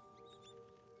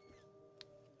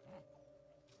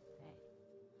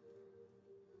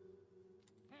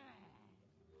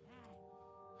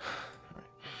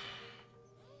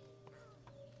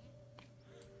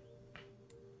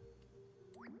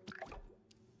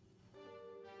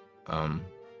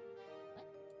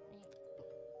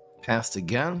 Passed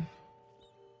again.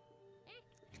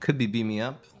 Could be Beam Me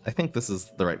Up. I think this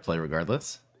is the right play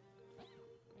regardless.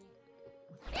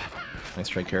 Nice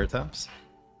Triceratops.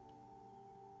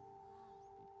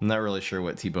 I'm not really sure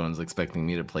what T-Bone's expecting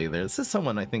me to play there. This is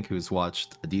someone I think who's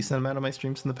watched a decent amount of my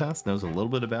streams in the past, knows a little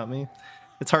bit about me.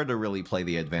 It's hard to really play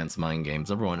the advanced mind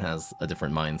games. Everyone has a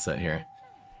different mindset here.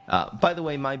 By the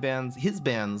way, his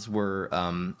bans were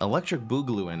Electric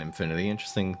Boogaloo and Infinity.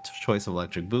 Interesting choice of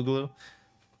Electric Boogaloo.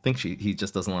 I think he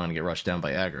just doesn't want to get rushed down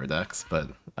by aggro decks, but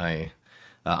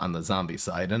on the zombie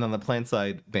side. And on the plant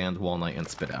side, banned Wall Knight and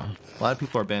Spit Out. A lot of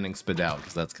people are banning Spit Out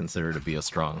because that's considered to be a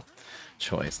strong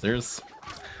choice. There's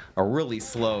a really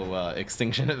slow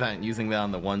extinction event using that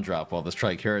on the 1-drop while this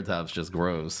Triceratops just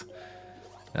grows.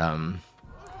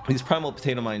 These Primal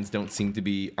Potato Mines don't seem to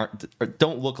be,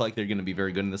 don't look like they're going to be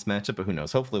very good in this matchup, but who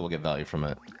knows? Hopefully we'll get value from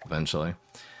it eventually.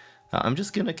 I'm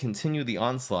just going to continue the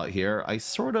onslaught here.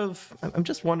 I'm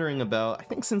just wondering about, I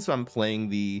think since I'm playing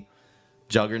the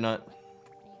Juggernaut,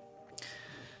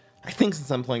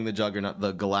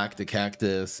 the Galactic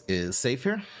Cactus is safe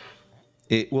here.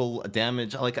 it will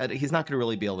damage, like, he's not going to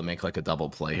really be able to make, like, a double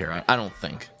play here, I don't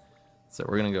think. So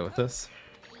we're going to go with this.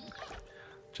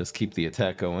 Just keep the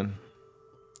attack going.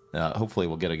 Hopefully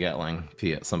we'll get a Gatling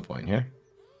P at some point here.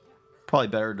 Probably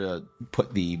better to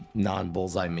put the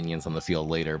non-bullseye minions on the field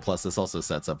later, plus this also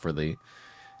sets up for the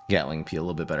Gatling P a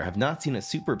little bit better. Have not seen a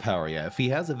superpower yet. If he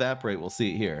has Evaporate, we'll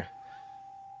see it here.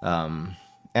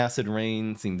 Acid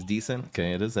Rain seems decent.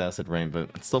 Okay, it is Acid Rain, but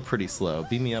it's still pretty slow.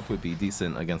 Beam Me Up would be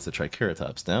decent against the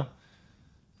Triceratops now.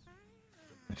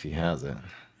 If he has it.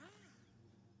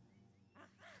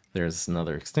 There's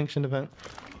another Extinction event.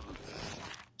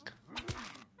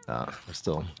 We're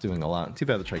still doing a lot. Too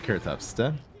bad the Triceratops is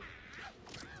dead.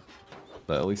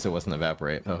 But at least it wasn't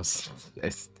Evaporate. Him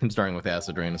starting with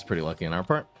Acid Rain is pretty lucky on our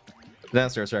part.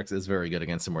 Dinosaurus Rex is very good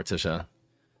against the Morticia.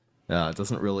 It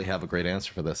doesn't really have a great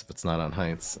answer for this if it's not on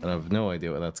heights. I have no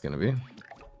idea what that's going to be.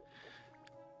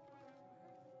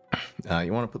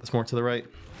 You want to put this more to the right.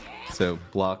 So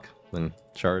block, then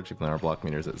charge, even though our block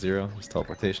meter is at 0. Just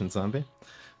teleportation zombie.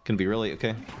 Can be really,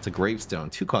 okay, it's a gravestone.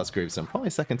 2-cost gravestone. Probably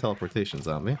second teleportation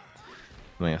zombie.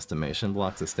 My estimation.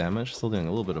 Blocks this damage. Still doing a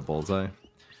little bit of bullseye.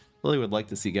 Really would like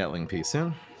to see Gatling P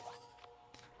soon.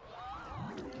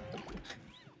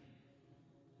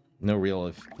 No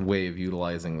real way of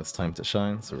utilizing this time to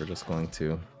shine, so we're just going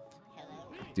to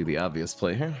do the obvious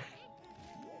play here.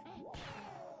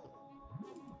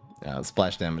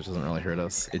 Splash damage doesn't really hurt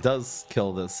us. It does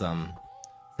kill this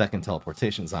second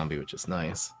teleportation zombie, which is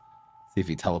nice. See if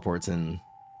he teleports in.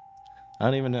 I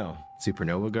don't even know.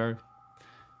 Supernova Guard?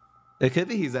 It could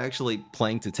be he's actually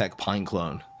playing to tech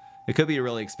Pineclone. It could be you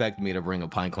really expect me to bring a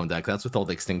Pineclone deck. That's with all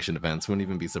the Extinction events. Wouldn't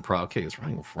even be surprised. Okay, he's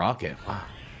running with Rocket. Wow.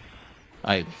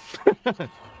 I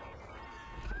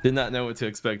did not know what to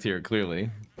expect here, clearly.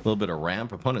 A little bit of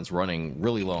ramp. Opponent's running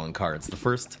really low on cards. The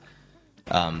first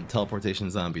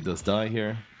teleportation zombie does die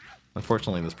here.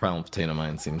 Unfortunately, this Primal Potato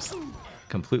Mine seems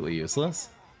completely useless.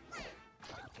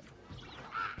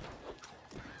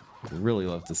 I'd really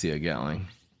love to see a Gatling.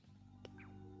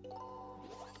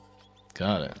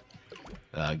 Got it.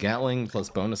 Gatling plus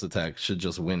bonus attack should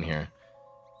just win here.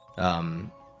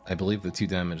 I believe the 2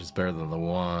 damage is better than the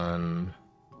 1.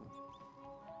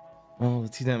 Well, the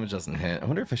 2 damage doesn't hit. I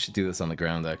wonder if I should do this on the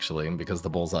ground, actually, because the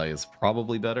bullseye is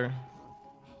probably better.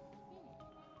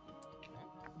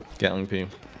 Gatling P.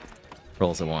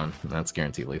 Rolls a 1. That's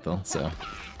guaranteed lethal, so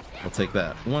I'll take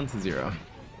that. 1-0.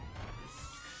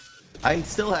 I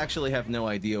still actually have no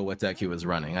idea what deck he was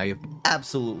running. I have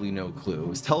absolutely no clue. It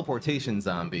was teleportation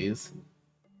zombies.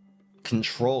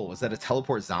 Control. Was that a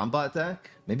teleport Zombat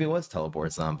deck? Maybe it was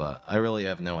teleport Zombat. I really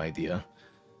have no idea.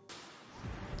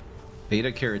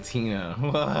 Beta Caratina.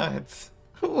 What?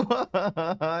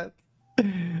 What?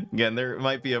 Again, there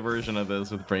might be a version of this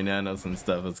with Brainanos and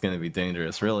stuff. It's going to be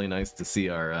dangerous. Really nice to see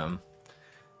our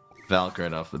Valk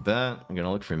right off the bat. I'm going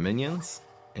to look for minions.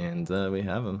 And we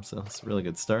have them, so it's a really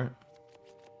good start.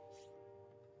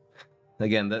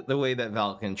 Again, the way that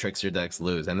Valk and Trickster decks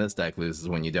lose, and this deck loses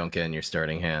when you don't get in your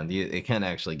starting hand. You can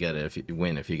actually get it if you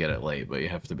win if you get it late, but you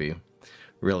have to be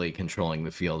really controlling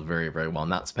the field very, very well,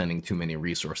 not spending too many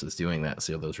resources doing that,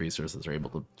 so those resources are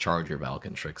able to charge your Valk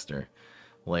and Trickster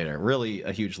later. Really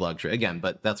a huge luxury. Again,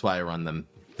 but that's why I run them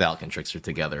Valk and Trickster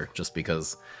together, just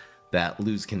because that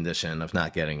lose condition of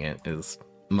not getting it is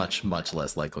much, much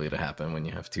less likely to happen when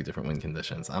you have 2 different win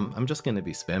conditions. I'm just going to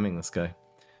be spamming this guy.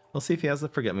 We'll see if he has the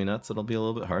Forget-Me-Nuts. It'll be a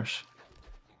little bit harsh.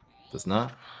 Does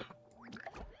not.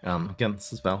 Again,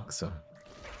 this is Valk, so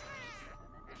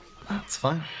that's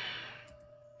fine.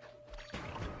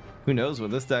 Who knows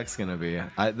what this deck's gonna be?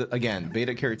 Again,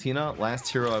 Beta Caratina, last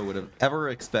hero I would have ever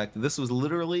expected. This was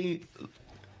literally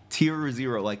tier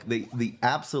 0, like the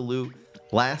absolute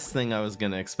last thing I was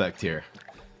gonna expect here.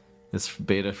 This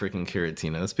Beta freaking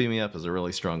Caratina. This Beam Me Up is a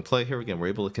really strong play here. Again, we're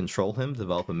able to control him,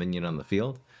 develop a minion on the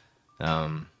field.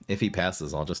 If he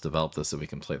passes, I'll just develop this so we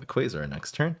can play the Quasar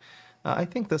next turn. I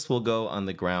think this will go on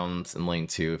the ground in lane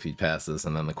 2 if he passes,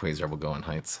 and then the Quasar will go on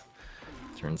heights.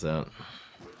 Turns out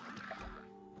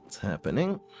it's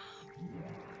happening.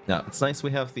 Now, it's nice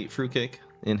we have the Fruitcake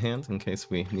in hand in case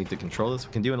we need to control this.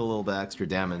 We can do it a little bit extra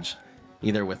damage,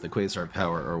 either with the Quasar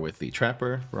power or with the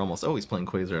Trapper. We're almost always playing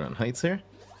Quasar on heights here.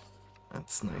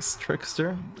 That's nice.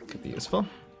 Trickster could be useful.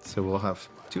 So we'll have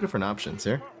 2 different options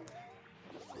here.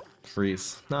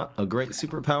 Freeze. Not a great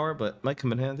superpower, but might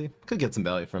come in handy. Could get some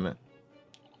value from it.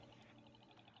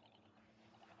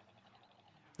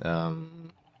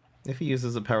 If he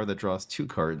uses a power that draws 2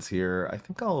 cards here, I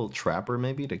think I'll Trapper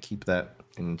maybe to keep that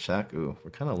in check. Ooh, we're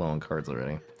kind of low on cards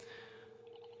already.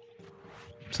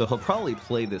 So he'll probably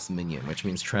play this minion, which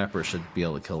means Trapper should be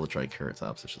able to kill the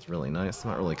Triceratops, which is really nice. I'm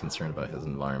not really concerned about his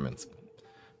environments.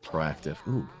 Proactive.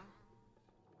 Ooh.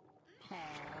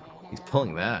 He's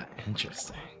pulling that.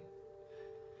 Interesting.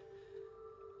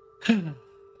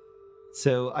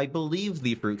 So I believe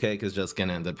the fruitcake is just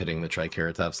gonna end up hitting the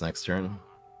Triceratops next turn,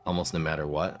 almost no matter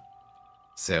what.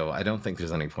 So I don't think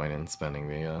there's any point in spending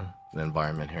the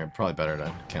environment here. Probably better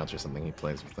to counter something he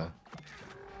plays with that.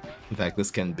 In fact,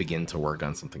 this can begin to work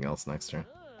on something else next turn.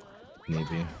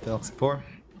 Maybe. Galaxy 4.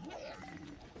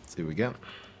 Let's see what we get.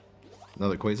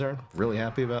 Another Quasar. Really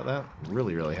happy about that.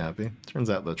 Really, really happy. Turns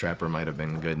out the Trapper might have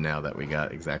been good now that we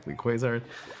got exactly Quasar.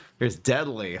 There's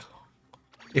Deadly.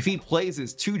 If he plays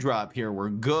his 2-drop here, we're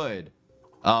good.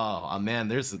 Oh, man,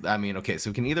 I mean, okay, so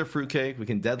we can either Fruitcake, we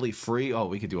can Deadly Free. Oh,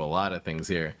 we could do a lot of things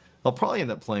here. I'll probably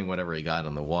end up playing whatever he got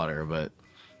on the water, but...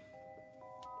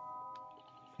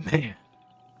 Man.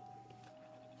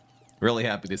 Really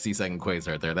happy to see second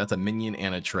Quasar there. That's a minion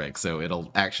and a trick, so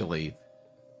it'll actually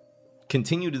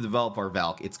continue to develop our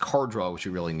Valk. It's card draw, which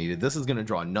we really needed. This is going to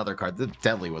draw another card. The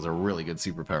Deadly was a really good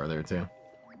superpower there, too.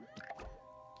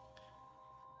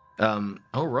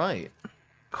 Alright.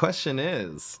 Question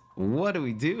is, what do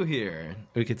we do here?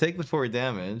 We could take the 4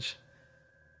 damage.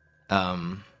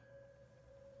 I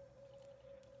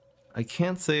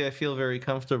can't say I feel very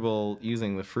comfortable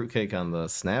using the Fruitcake on the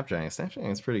Snapdragon.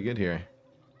 Snapdragon is pretty good here.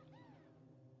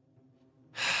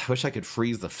 Wish I could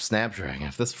freeze the Snapdragon.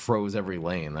 If this froze every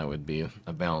lane, that would be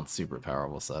a balanced superpower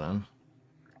we'll set on.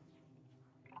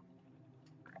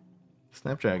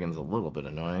 Snapdragon's a little bit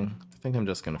annoying. I think I'm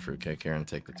just going to Fruitcake here and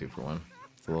take the 2-for-1.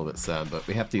 It's a little bit sad, but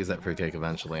we have to use that Fruitcake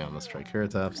eventually on this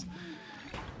Triceratops.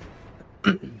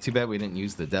 Too bad we didn't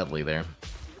use the Deadly there.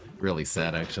 Really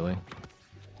sad, actually.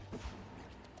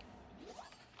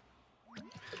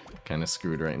 Kind of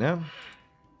screwed right now.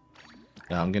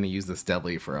 I'm going to use this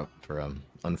Deadly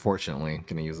unfortunately,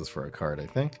 going to use this for a card, I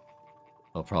think.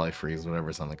 I'll probably freeze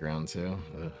whatever's on the ground, too.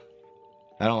 Ugh.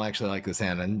 I don't actually like this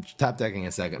hand. And top decking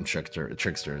a second Trickster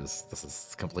this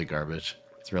is complete garbage.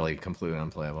 It's really completely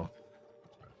unplayable.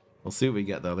 We'll see what we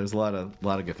get, though. There's a lot of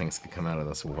good things could come out of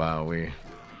this. Wow,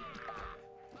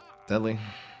 Deadly.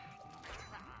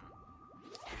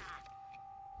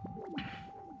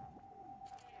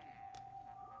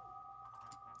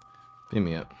 Beam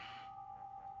me up.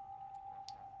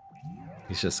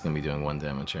 He's just gonna be doing 1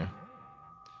 damage here.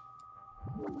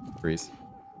 Freeze.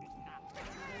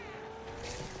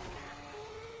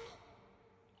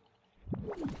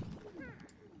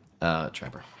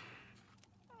 Trapper.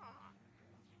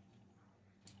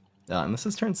 And this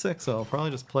is turn 6, so I'll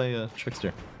probably just play a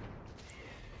Trickster.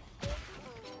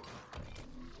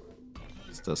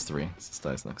 This does 3. This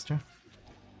dies next turn.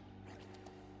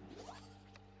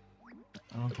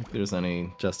 I don't think there's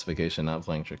any justification not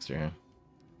playing Trickster here.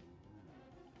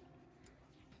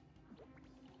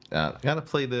 Gotta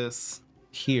play this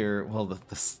here. Well,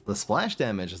 the splash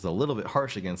damage is a little bit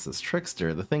harsh against this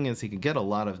Trickster. The thing is, he could get a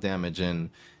lot of damage in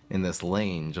this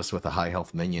lane just with a high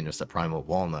health minion, just a Primal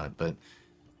Walnut, but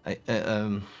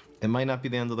it might not be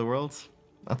the end of the world.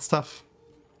 That's tough.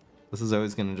 This is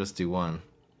always gonna just do 1.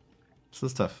 This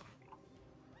is tough.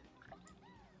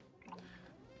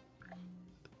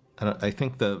 I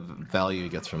think the value he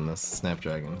gets from this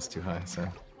Snapdragon is too high, so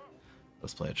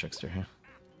let's play a Trickster here.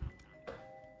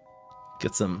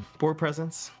 Get some board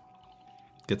presence.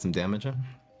 Get some damage in.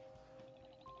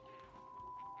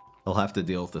 I'll have to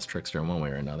deal with this Trickster in one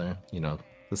way or another. You know,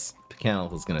 this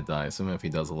Pecanal is going to die, so even if he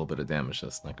does a little bit of damage,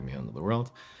 that's not going to be the end of the world.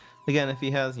 Again, if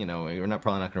he has, you know, we're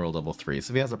probably not going to roll double 3.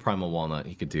 So if he has a Primal Walnut,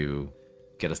 he could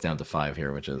get us down to 5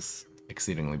 here, which is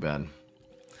exceedingly bad.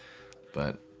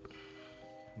 But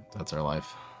that's our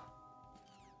life.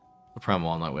 The Primal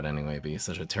Walnut would anyway be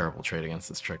such a terrible trade against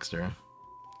this Trickster.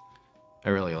 I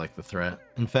really like the threat.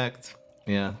 In fact,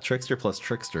 yeah, Trickster plus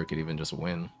Trickster could even just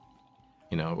win.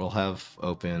 You know, we'll have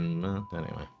open...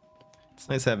 anyway. It's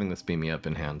nice having this Beam Me Up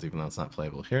in hand, even though it's not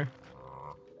playable here.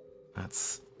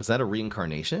 Is that a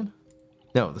reincarnation?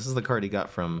 No, this is the card he got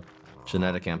from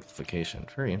Genetic Amplification.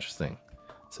 Very interesting.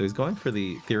 So he's going for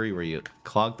the theory where you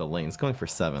clog the lane. He's going for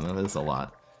 7. That is a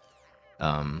lot.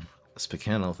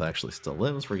 Specanolith actually still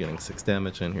lives. We're getting 6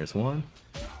 damage in. Here's 1.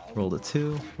 Rolled a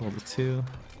 2. Rolled a 2.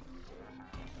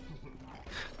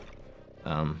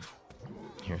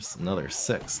 Here's another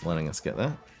 6, letting us get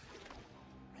that.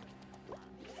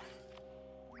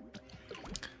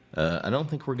 I don't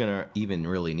think we're gonna even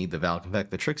really need the Valk. In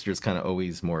fact, the Trickster is kind of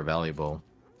always more valuable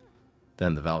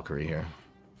than the Valkyrie here.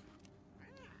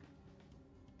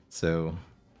 So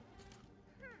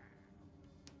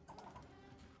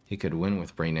he could win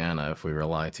with Brainana if we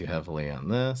rely too heavily on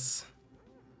this.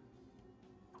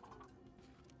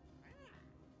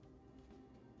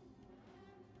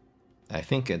 I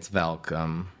think it's Valk.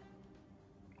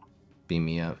 beam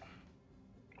me up.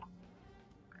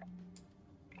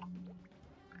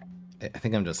 I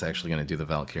think I'm just actually going to do the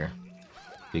Valk here.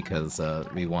 Because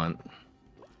we want...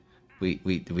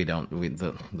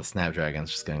 The Snapdragon's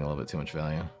just getting a little bit too much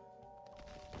value.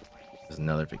 There's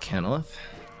another Pecanolith.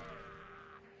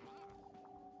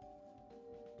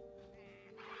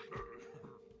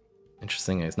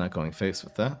 Interesting, he's not going face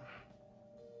with that.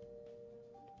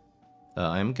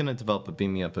 I'm going to develop a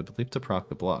Beam Me Up, I believe, to proc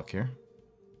the block here.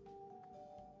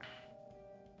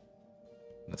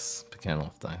 This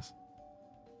Pecanolith dies.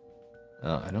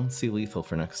 I don't see lethal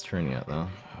for next turn yet, though.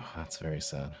 Oh, that's very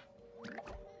sad.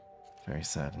 Very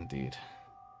sad indeed.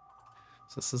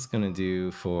 So this is going to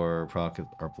do for proc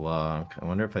or block. I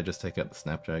wonder if I just take out the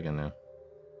Snapdragon now.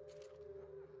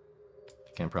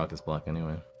 I can't proc his block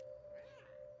anyway.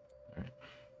 Alright.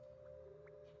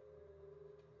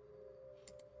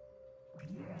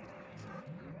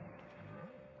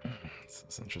 This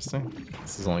is interesting.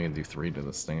 This is only going to do 3 to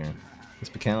the Stinger. These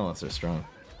Pecanoliths are strong.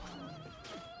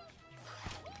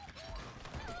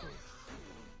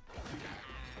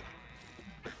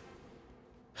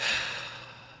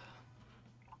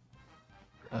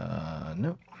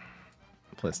 Nope.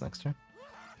 Place next turn.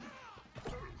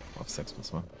 Off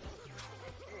 6+1.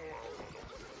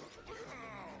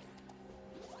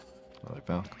 Another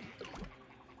Valk.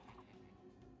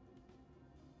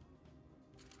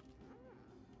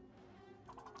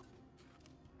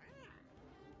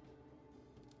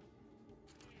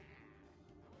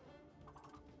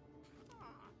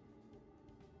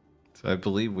 So I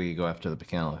believe we go after the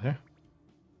Pecanolith here.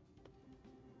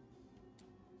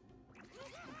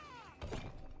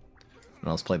 And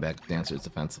I'll just play back Dancers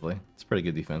defensively. It's a pretty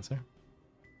good defense here.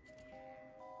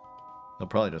 They'll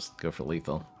probably just go for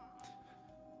lethal.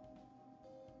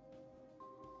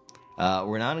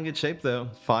 We're not in good shape though.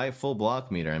 5 full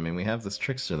block meter. I mean, we have this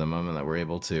Trickster the moment that we're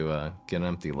able to get an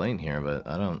empty lane here, but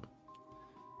I don't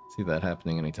see that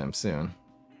happening anytime soon.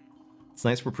 It's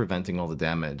nice we're preventing all the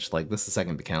damage. Like, this is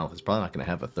second Pecanolith. It's probably not going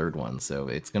to have a third one, so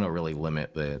it's going to really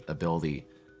limit the ability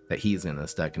that he's in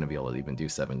this deck going to be able to even do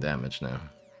 7 damage now.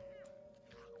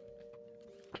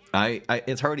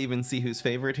 It's hard to even see who's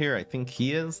favorite here. I think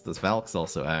he is. This Valk's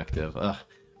also active. Ugh,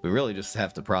 we really just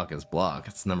have to proc his block.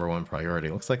 It's #1 priority.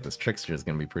 Looks like this Trickster is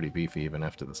going to be pretty beefy even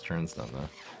after this turn's done, though.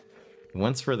 He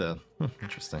went for the...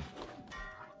 interesting.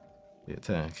 The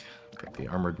attack. Got the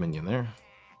armored minion there.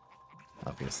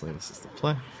 Obviously, this is the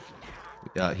play.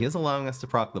 He is allowing us to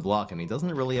proc the block, and he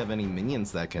doesn't really have any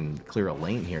minions that can clear a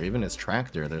lane here. Even his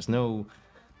Tractor, there's no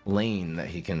lane that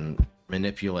he can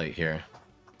manipulate here.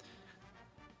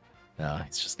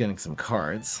 He's just getting some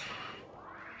cards.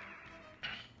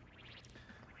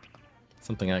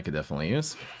 Something I could definitely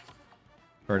use.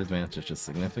 Card advantage is just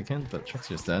significant, but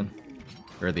Trickster's dead.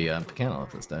 Or the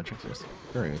Pecanolith is dead. Trickster's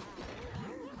very,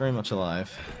 very much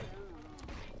alive.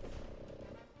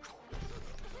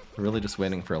 We're really just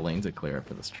waiting for a lane to clear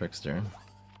for this Trickster.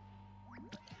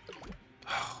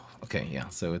 Okay, yeah,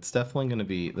 so it's definitely going to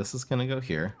be... This is going to go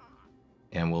here.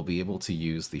 And we'll be able to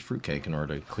use the Fruitcake in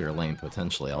order to clear a lane,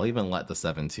 potentially. I'll even let the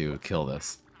 7-2 kill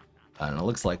this. And it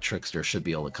looks like Trickster should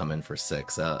be able to come in for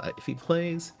 6. If he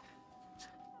plays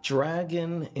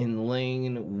Dragon in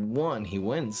lane 1, he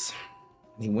wins.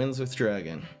 He wins with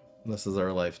Dragon. This is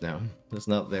our life now. There's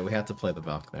no... We have to play the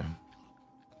Valk there.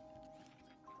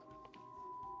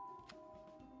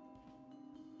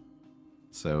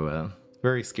 So,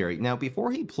 very scary. Now,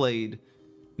 before he played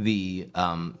the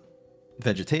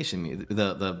vegetation,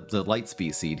 the light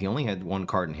speed seed, he only had 1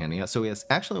 card in hand. So he has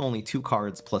actually only 2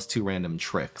 cards plus 2 random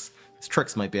tricks. His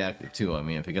tricks might be active too. I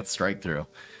mean, if he gets strike through.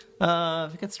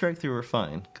 If he gets strike through, we're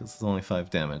fine, because it's only 5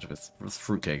 damage. With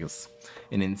Fruitcake is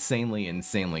an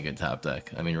insanely good top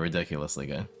deck. I mean, ridiculously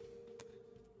good.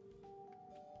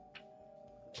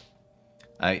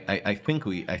 I think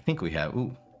we have...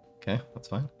 Ooh, okay, that's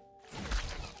fine.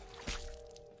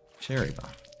 Cherry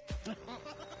Bomb.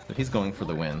 But he's going for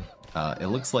the win. It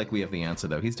looks like we have the answer,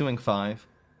 though. He's doing 5.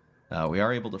 We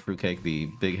are able to Fruitcake the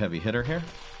big heavy hitter here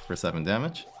for 7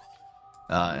 damage.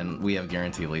 And we have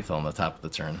guaranteed lethal on the top of the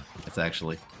turn. It's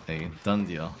actually a done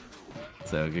deal.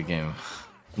 So, good game.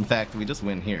 In fact, we just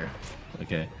win here.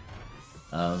 Okay.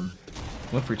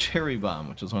 Went for Cherry Bomb,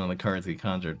 which was one of the cards he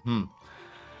conjured.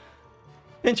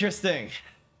 Interesting.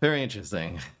 Very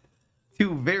interesting.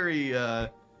 2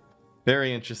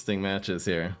 very interesting matches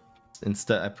here.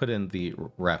 Instead, I put in the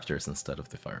Raptors instead of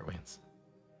the Firewings.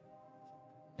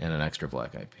 And an extra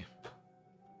black IP.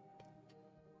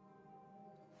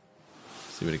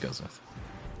 See what it goes with.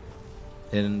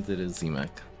 And it is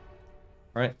Z-Mech.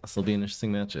 Alright, this will be an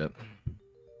interesting matchup.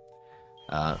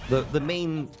 The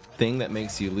main thing that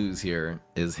makes you lose here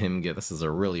is him get. This is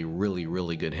a really, really,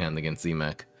 really good hand against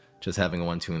Z-Mech. Just having a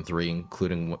 1, 2, and 3,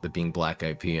 including the being black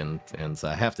IP, and so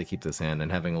I have to keep this hand,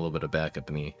 and having a little bit of backup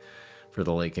in the for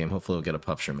the late game. Hopefully we'll get a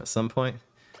Puff Shroom at some point.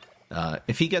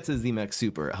 If he gets his Z-Mech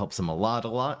Super, it helps him a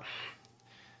lot.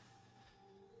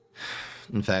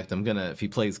 In fact, if he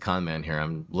plays Conman here,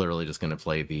 I'm literally just going to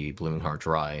play the Blooming Heart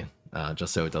Dry,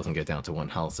 just so it doesn't get down to 1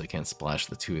 health, so I can't splash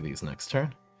the 2 of these next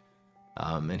turn.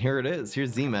 And here it is. Here's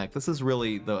Z-Mech. This is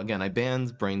really, though, again, I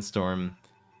banned Brainstorm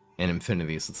and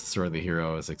Infinity, so it's sort of the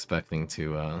hero I was expecting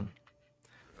to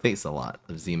face a lot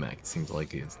of Z-Mech. It seems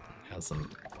like he has some,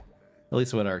 at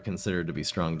least what are considered to be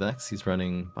strong decks. He's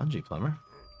running Bungee Plumber.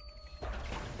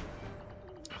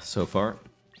 So far,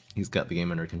 he's got the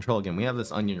game under control. Again, we have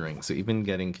this Onion Ring, so even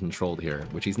getting controlled here,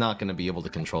 which he's not going to be able to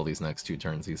control these next 2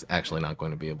 turns. He's actually not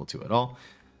going to be able to at all.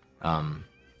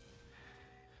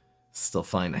 Still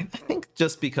fine. I think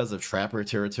just because of Trapper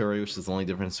territory, which is the only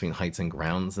difference between heights and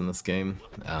grounds in this game.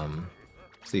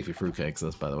 See if he fruitcakes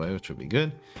this, by the way, which would be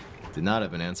good. Did not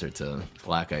have an answer to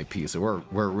Black IP, so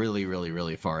we're really, really,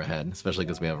 really far ahead, especially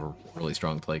because we have a really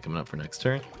strong play coming up for next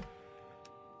turn.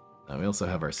 We also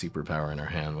have our superpower in our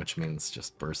hand, which means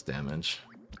just burst damage.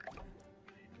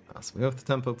 So we go with the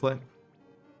tempo play.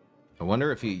 I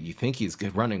wonder if you think he's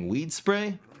running Weed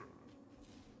Spray?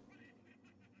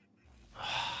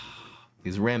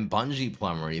 He's ran Bungee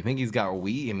Plumber. You think he's got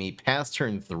weed? I mean, he passed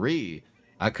turn 3.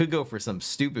 I could go for some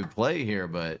stupid play here,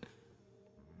 but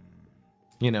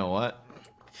you know what?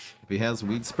 If he has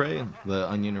Weed Spray, the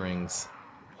Onion Rings,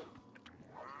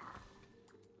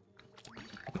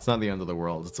 it's not the end of the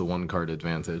world. It's a 1-card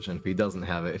advantage, and if he doesn't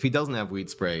have it, if he doesn't have Weed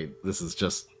Spray, this is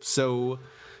just so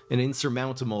an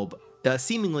insurmountable,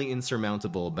 seemingly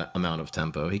insurmountable amount of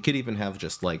tempo. He could even have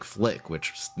just like Flick,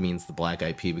 which means the black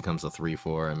IP becomes a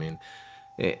 3/4. I mean,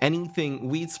 anything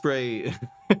Weed Spray.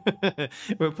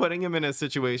 We're putting him in a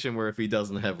situation where if he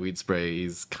doesn't have Weed Spray,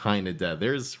 he's kind of dead.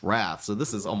 There's Wrath, so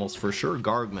this is almost for sure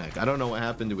Gargmech. I don't know what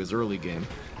happened to his early game.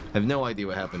 I have no idea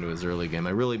what happened to his early game.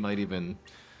 I really might even.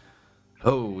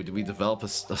 Oh, did we develop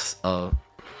a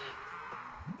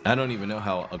I don't even know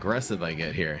how aggressive I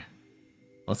get here.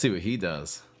 Let's see what he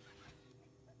does.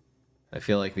 I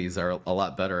feel like these are a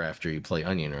lot better after you play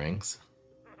Onion Rings.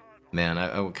 Man,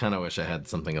 I kind of wish I had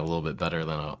something a little bit better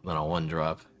than a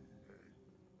 1-drop.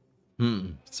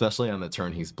 Especially on the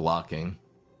turn he's blocking.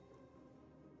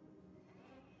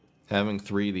 Having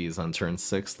 3 of these on turn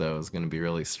 6, though, is going to be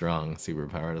really strong.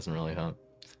 Superpower doesn't really help.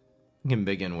 I think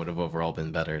Embiggen would have overall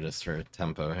been better just for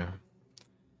tempo here.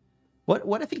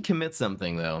 What if he commits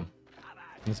something, though?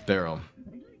 This barrel.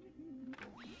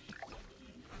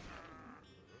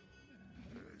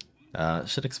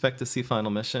 Should expect to see final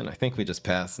mission. I think we just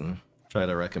pass and try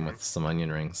to wreck him with some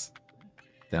Onion Rings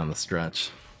down the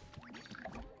stretch.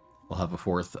 We'll have a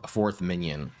fourth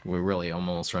minion. We're really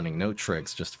almost running no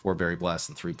tricks, just 4 Berry Blasts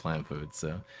and 3 Plant Food. So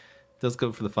it does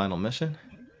go for the final mission.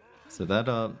 So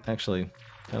that actually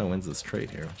kind of wins this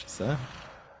trade here, which is sad.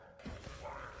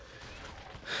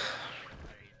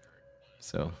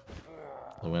 So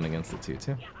a win against the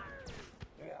 2-2.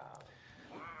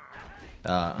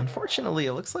 Unfortunately,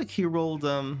 it looks like he rolled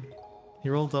double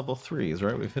 3s,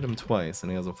 right? We've hit him twice,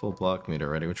 and he has a full block meter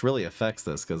already, which really affects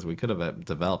this, because we could have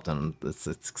developed on him. It's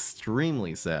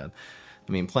extremely sad.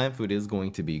 I mean, Plant Food is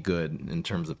going to be good in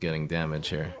terms of getting damage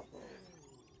here.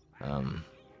 I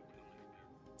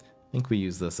think we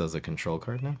use this as a control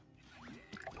card now.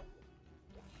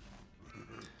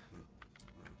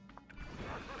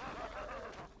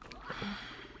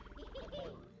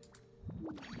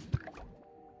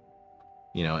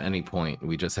 You know, at any point,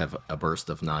 we just have a burst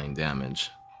of 9 damage,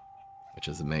 which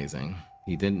is amazing.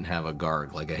 He didn't have a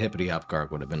Garg. Like, a Hippity-Hop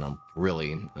Garg would have been a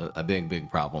big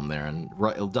problem there. And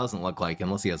it doesn't look like,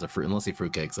 unless he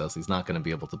fruitcakes us, he's not going to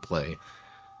be able to play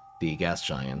the Gas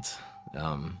Giant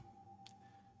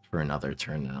for another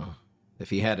turn now. If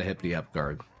he had a Hippity-Hop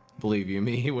Garg, believe you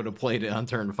me, he would have played it on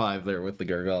turn 5 there with the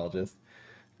Gargologist.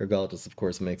 Gargologist, of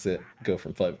course, makes it go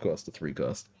from 5 cost to 3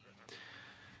 cost.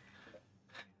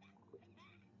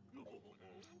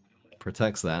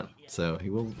 Protects that, so we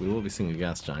will be seeing a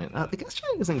Gas Giant. The Gas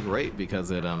Giant isn't great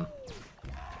because it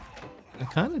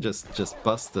kind of just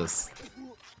busts this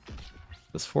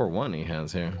 4/1 he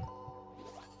has here.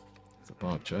 It's a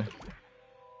bonk joy.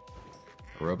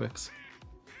 Aerobics.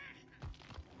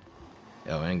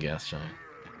 Oh, and Gas Giant.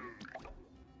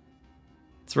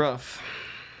 It's rough.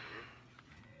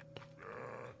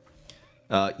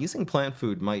 Using Plant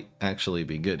Food might actually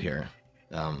be good here.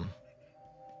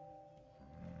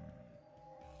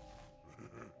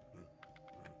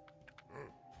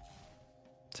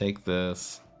 Take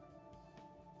this.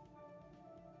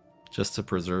 just to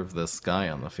preserve this guy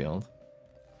on the field.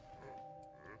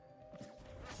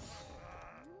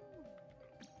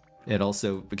 It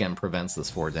also, again, prevents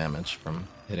this 4 damage from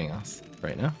hitting us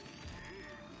right now.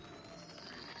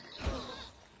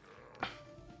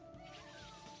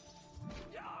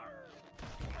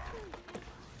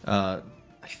 I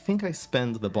think I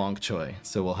spend the bonk choi,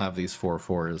 so we'll have these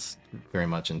 4/4s very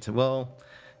much into... Well,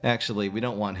 actually, we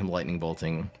don't want him lightning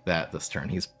bolting that this turn.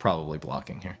 He's probably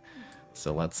blocking here.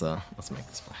 So let's make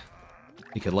this play.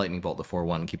 He could lightning bolt the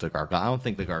 4/1 and keep the Gargoyle. I don't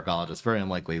think the Gargologist, very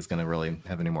unlikely he's going to really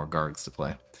have any more Gargs to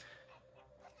play.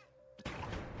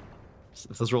 So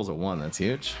if this rolls a 1, that's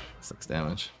huge. 6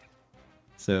 damage.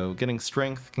 So getting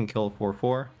Strength can kill a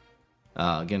 4/4.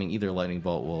 Getting either lightning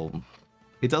bolt will...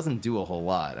 It doesn't do a whole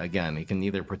lot. Again, he can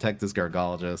either protect his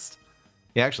Gargologist.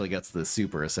 He actually gets the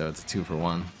super, so it's a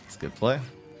 2-for-1. It's a good play.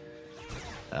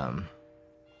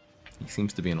 He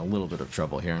seems to be in a little bit of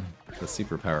trouble here. The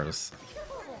superpower is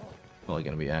probably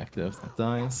going to be active. That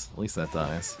dies. At least that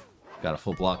dies. Got a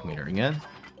full block meter again,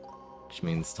 which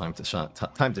means time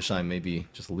to shine may be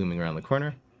just looming around the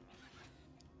corner.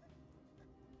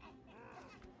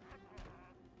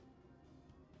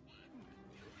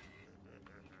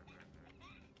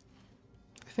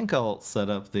 I think I'll set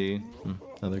up the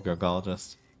other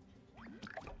Gargologist.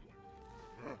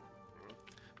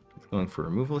 Going for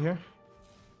removal here.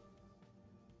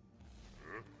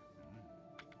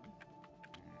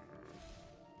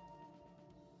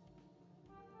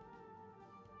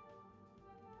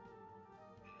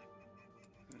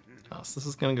 Oh, so this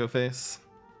is gonna go face.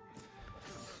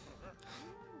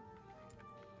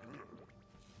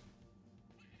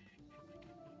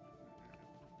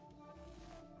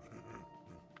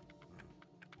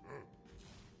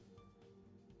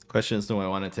 Question is, do I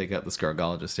want to take out this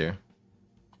Gargologist here?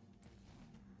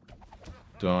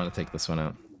 Do I want to take this one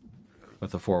out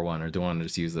with a 4/1, or do I want to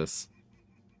just use this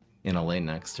in a lane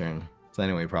next turn? It's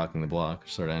anyway proccing the block,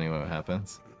 sort of anyway what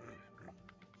happens.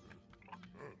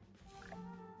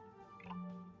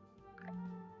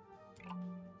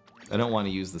 I don't want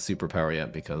to use the superpower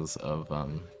yet because of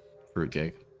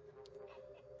Fruitcake.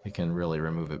 We can really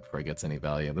remove it before it gets any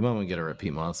value. The moment we get a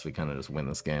repeat moss, we kind of just win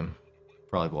this game.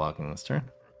 Probably blocking this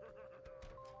turn.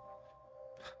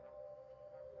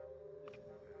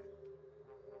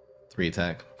 Three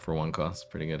attack for 1 cost,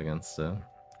 pretty good against there's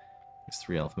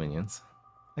 3 elf minions.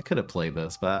 I could have played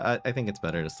this, but I think it's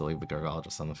better just to leave the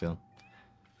Gargologist on the field.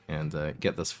 And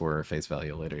get this for face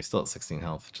value later. He's still at 16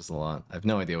 health, which is a lot. I have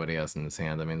no idea what he has in his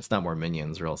hand. I mean, it's not more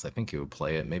minions, or else I think he would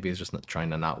play it. Maybe he's just trying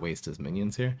to not waste his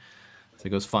minions here. So he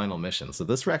goes final mission. So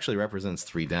this actually represents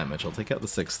 3 damage. I'll take out the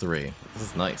 6/3. This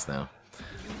is nice now.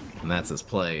 And that's his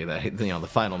play. That, you know, the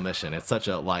final mission. It's such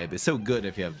a liability. It's so good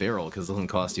if you have barrel because it doesn't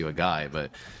cost you a guy,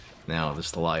 but now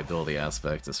just the liability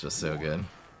aspect is just so good.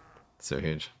 So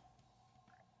huge.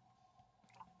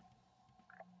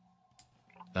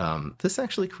 This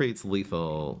actually creates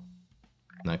lethal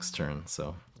next turn,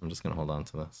 so I'm just going to hold on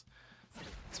to this.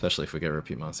 Especially if we get a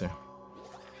repeat moss here.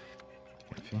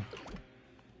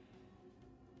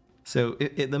 So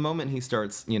the moment he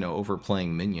starts, you know,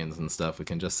 overplaying minions and stuff, we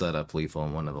can just set up lethal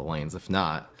in one of the lanes. If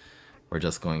not, we're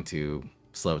just going to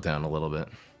slow it down a little bit.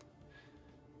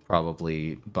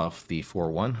 Probably buff the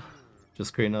 4/1.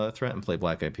 Just create another threat and play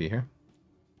Black IP here.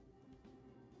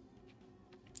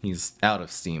 He's out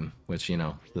of steam, which, you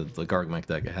know, the Garg mech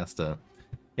deck, it has to...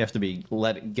 You have to be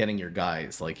getting your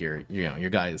guys, like your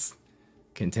guys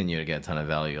continue to get a ton of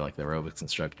value, like the aerobics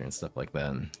instructor and stuff like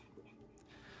that. And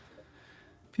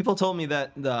people told me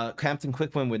that the Captain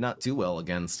Quickwind would not do well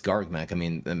against Garg mech. I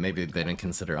mean, maybe they didn't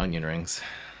consider onion rings.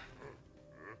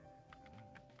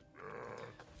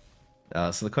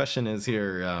 So the question is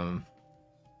here,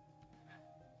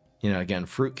 you know, again,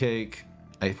 Fruitcake,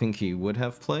 I think he would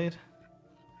have played.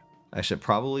 I should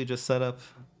probably just try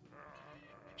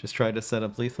to set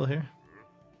up lethal here.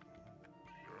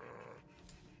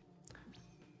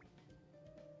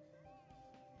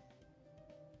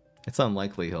 It's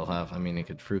unlikely he'll have, I mean, he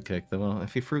could Fruitcake, well,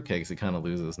 if he Fruitcakes, he kind of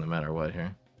loses no matter what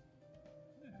here.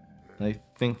 I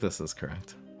think this is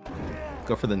correct.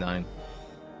 Go for the 9.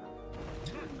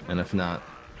 And if not,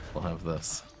 we'll have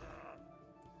this.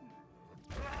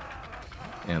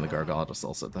 And the Gargologist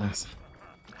also dies.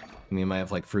 I mean, he might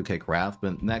have like Fruitcake Wrath,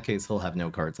 but in that case, he'll have no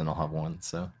cards and I'll have 1,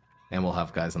 so. And we'll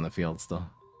have guys on the field still.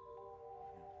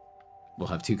 We'll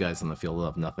have 2 guys on the field, we'll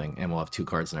have nothing, and we'll have 2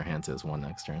 cards in our hand to his 1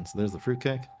 next turn. So there's the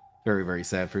Fruitcake. Very, very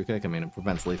sad Fruitcake. I mean, it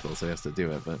prevents lethal, so he has to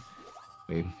do it, but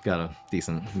we got a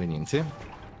decent minion too.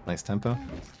 Nice tempo.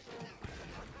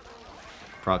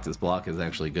 Proc's block is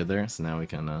actually good there, so now we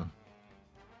can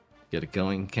get it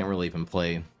going. Can't really even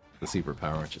play the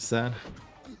superpower, which is sad.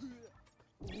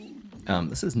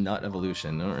 This is Nut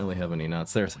Evolution. I don't really have any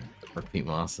nuts. There's Repeat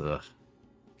Moss. Ugh.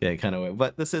 Okay, kind of.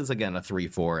 But this is, again, a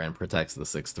 3-4 and protects the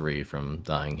 6-3 from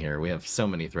dying here. We have so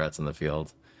many threats in the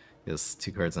field. He has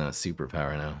 2 cards and a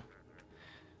superpower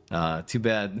now. Too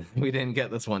bad we didn't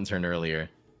get this one turn earlier.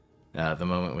 The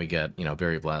moment we get, you know,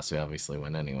 Berry Blast, we obviously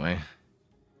win anyway.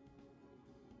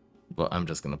 But I'm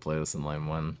just going to play this in line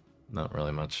 1. Not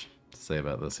really much to say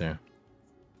about this here.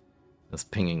 This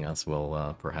pinging us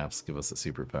will perhaps give us a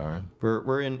superpower.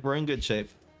 We're in good shape.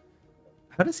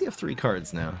 How does he have 3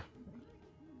 cards now?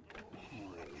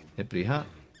 Hippity hop.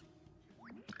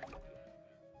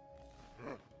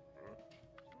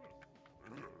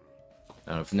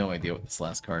 I have no idea what this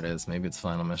last card is. Maybe it's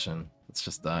Final Mission. It's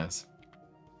just dies.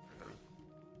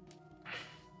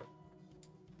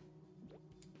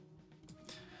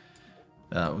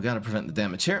 We gotta prevent the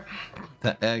damage here.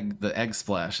 The egg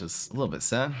splash is a little bit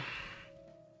sad.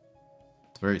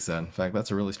 It's very sad. In fact,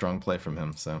 that's a really strong play from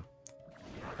him, so...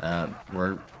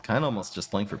 we're kind of almost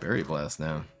just playing for Berry Blast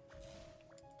now.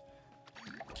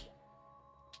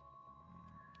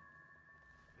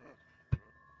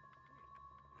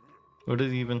 What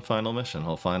did he even Final Mission?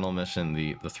 He'll Final Mission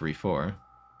the 3-4.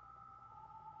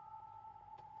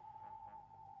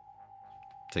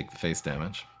 Take the face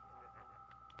damage.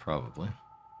 Probably.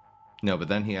 No, but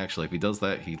then he actually, if he does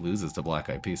that, he loses to Black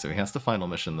IP, so he has to Final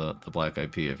Mission the Black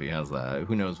IP if he has that.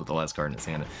 Who knows what the last card in his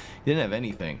hand is. He didn't have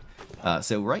anything.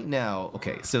 So right now,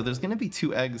 okay, so there's going to be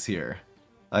 2 eggs here.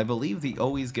 I believe the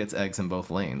always gets eggs in both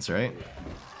lanes, right?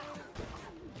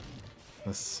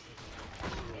 This...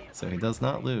 So he does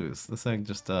not lose. This egg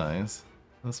just dies.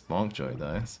 This Monkjoy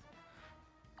dies.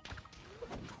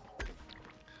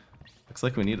 Looks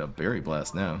like we need a Berry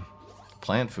Blast now.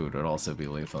 Plant food would also be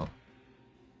lethal.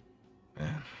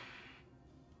 Man.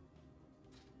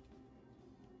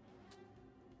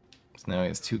 So now he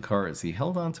has 2 cards. He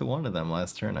held on to one of them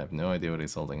last turn. I have no idea what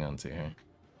he's holding on to here.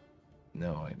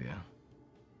 No idea.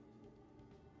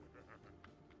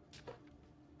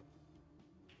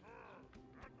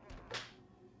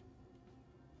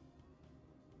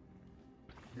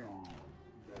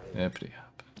 Hippity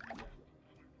hop.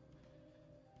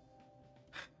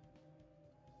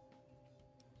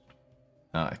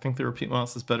 I think the Repeat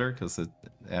Moss is better because it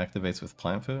activates with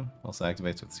Plant Food. Also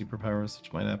activates with superpowers,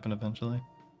 which might happen eventually.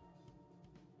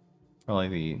 Probably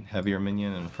the heavier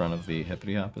minion in front of the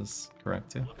Hippity Hop is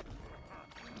correct too.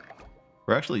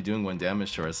 We're actually doing 1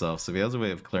 damage to ourselves, so if he has a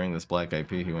way of clearing this Black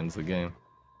IP, he wins the game.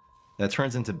 That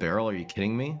turns into Barrel, are you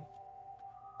kidding me?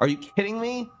 Are you kidding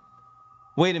me?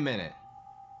 Wait a minute.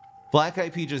 Black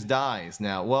IP just dies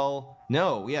now. Well,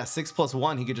 no, yeah,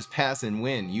 6+1, he could just pass and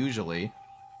win, usually.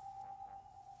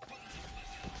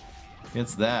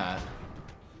 It's that.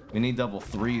 We need double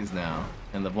 3s now.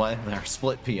 And our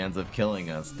split P ends up killing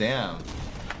us. Damn.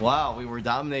 Wow, we were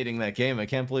dominating that game. I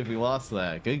can't believe we lost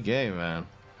that. Good game, man.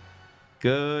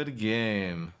 Good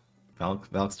game.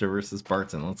 Valkster versus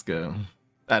Barton. Let's go.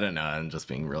 I don't know. I'm just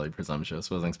being really presumptuous.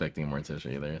 Wasn't expecting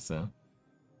Morticia either, so...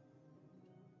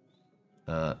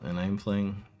 and I'm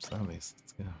playing zombies.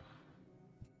 Let's go.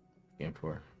 Game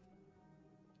 4.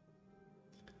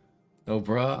 Oh,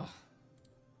 bruh.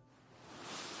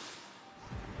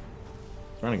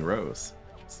 Running Rose.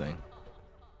 Interesting.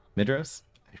 Mid-Rose?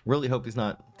 I really hope he's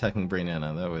not attacking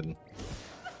Brainana. That would be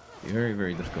very,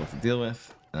 very difficult to deal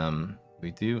with. We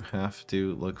do have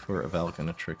to look for a Valk and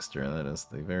a Trickster. That is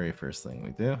the very first thing we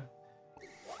do.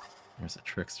 There's a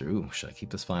Trickster. Ooh, should I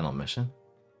keep this Final Mission?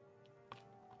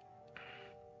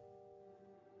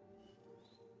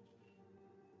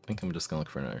 I think I'm just gonna look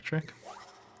for another trick.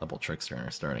 Double Trickster in our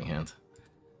starting hand.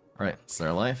 Alright, it's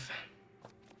our life.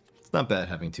 It's not bad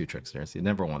having 2 Tricksters. You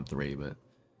never want 3, but,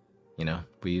 you know,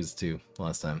 we used 2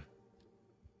 last time.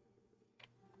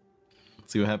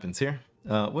 Let's see what happens here.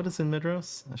 What is in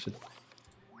mid-rose? I should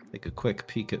take a quick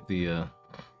peek at the,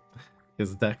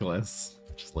 his deck list.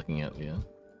 Just looking at the,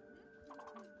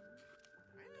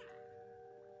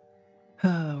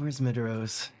 where's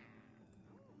mid-rose?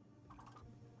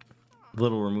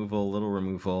 Little removal,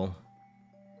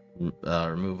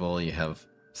 removal, you have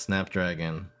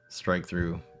Snapdragon, Strike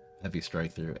Through, Heavy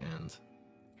Strike Through, and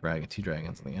 2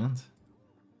 dragons in the end.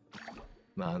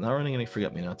 Not running any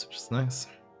Forget-Me-Nots, which is nice.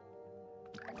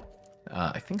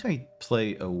 I think I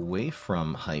play away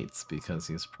from Heights because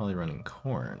he's probably running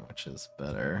Corn, which is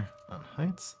better on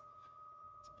Heights.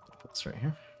 So put this right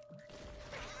here.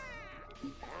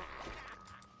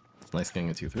 It's nice getting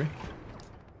a 2-3.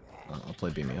 I'll play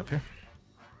Beam Me Up here.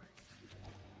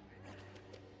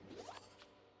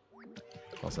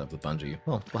 Also have the Bungee.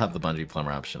 Well, we'll have the Bungee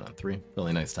Plumber option on 3.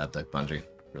 Really nice tap deck Bungee.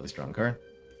 Really strong card.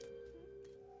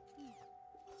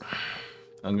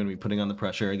 I'm going to be putting on the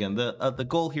pressure. Again, the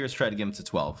goal here is try to get him to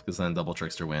 12, because then double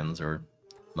Trickster wins, or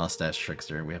Mustache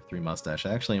Trickster. We have 3 Mustache.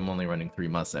 Actually, I'm only running 3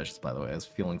 Mustaches, by the way, as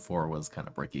feeling 4 was kind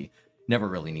of bricky. Never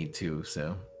really need 2,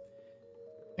 so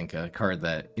I think a card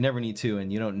that you never need 2,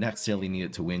 and you don't necessarily need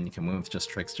it to win. You can win with just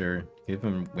Trickster. Give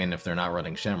them win if they're not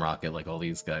running Shamrocket like all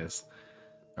these guys.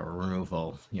 Or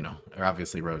removal, you know, or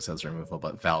obviously Rose has removal,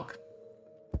 but Valk.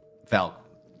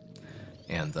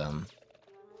 And,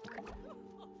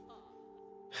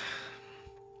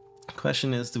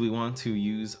 question is, do we want to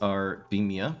use our Beam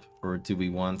Me Up, or do we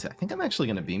want to... I think I'm actually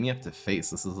going to Beam Me Up to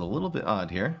face. This is a little bit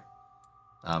odd here.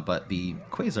 But the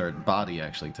Quasar body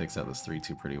actually takes out this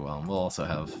 3-2 pretty well. We'll also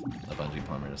have a Bungee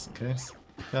Plumber just in case.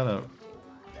 Gotta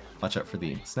watch out for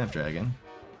the Snapdragon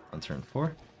on turn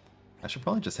 4. I should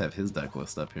probably just have his deck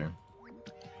list up here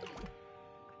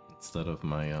instead of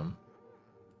my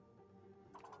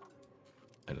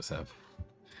I just have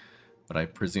what I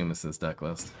presume is his deck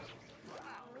list.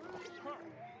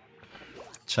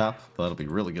 Chop, that'll be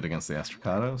really good against the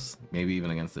Astrocatos, maybe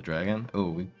even against the Dragon. Oh,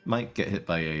 we might get hit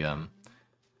by a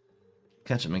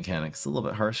Catch-Up Mechanics. A little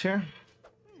bit harsh here,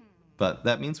 but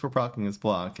that means we're proccing his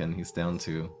block, and he's down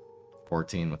to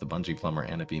 14 with a Bungee Plumber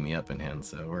and a Beam Me Up in hand,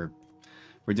 so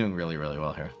we're doing really, really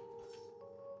well here.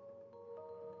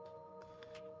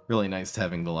 Really nice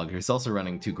having the luxury. He's also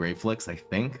running 2 Grave Flicks, I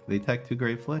think. They tech 2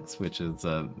 Grave Flicks, which is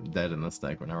dead in this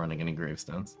deck. We're not running any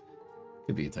Gravestones.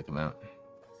 Could be you took him out.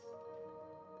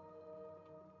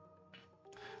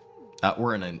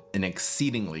 We're in an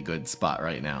exceedingly good spot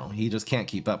right now. He just can't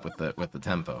keep up with the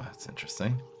tempo. That's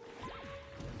interesting.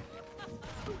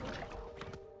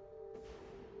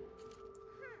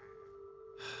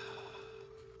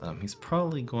 He's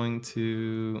probably going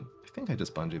to... I think I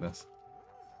just bungee this.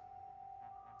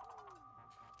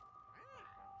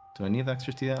 Do I need the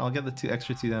extra 2 damage? I'll get the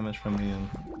extra 2 damage from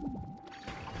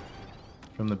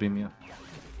the Beam Me Up.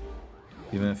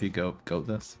 Even if you goat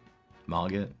this,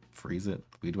 Mog it, freeze it,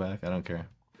 Weed Whack, I don't care.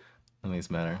 None of these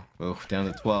matter. Oh, down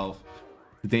to 12.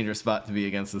 It's a dangerous spot to be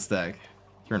against this deck.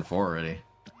 Turn 4 already.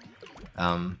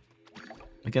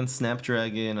 Against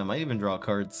Snapdragon, I might even draw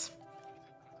cards.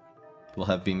 We'll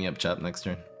have Beam Me Up Chop next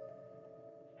turn.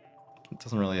 It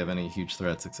doesn't really have any huge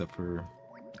threats except for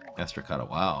Astrocata.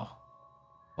 Wow.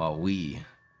 Wow, we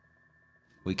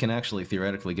can actually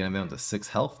theoretically get him down to 6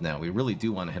 health now. We really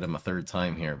do want to hit him a 3rd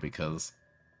time here because...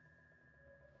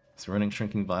 Is he running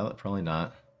Shrinking Violet? Probably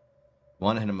not.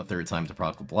 Want to hit him a 3rd time to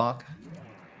proc the block.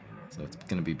 So it's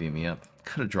going to be Beam Me Up.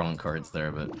 Could have drawn cards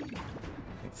there, but I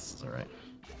think this is alright.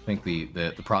 I think the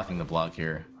proccing the block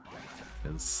here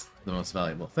is the most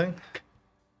valuable thing.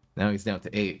 Now he's down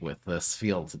to 8 with this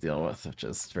field to deal with, which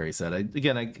is very sad. I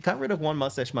got rid of 1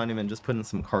 Mustache Monument, just put in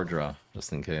some card draw,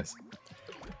 just in case.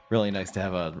 Really nice to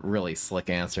have a really slick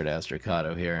answer to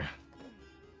Astrocato here.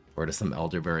 Or to some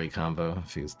Elderberry combo,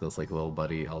 if he does like little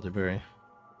buddy Elderberry.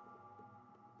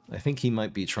 I think he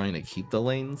might be trying to keep the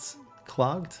lanes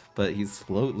clogged, but he's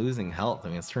losing health. I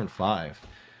mean, it's turn 5.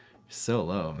 So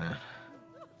low, man.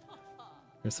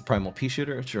 There's the Primal Pea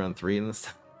Shooter, which are on 3 in this.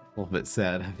 A little bit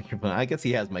sad. I guess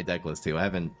he has my deck list too.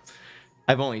 I've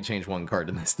only changed 1 card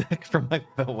in this deck from my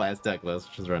last deck list,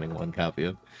 which is running 1 copy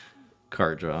of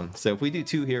card draw. So if we do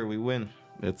 2 here, we win.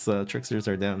 It's Tricksters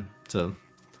are down to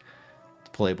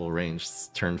playable range. It's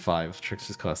turn 5.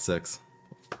 Tricksters cost 6.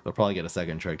 They'll probably get a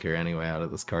 2nd trick here anyway out of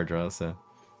this card draw. So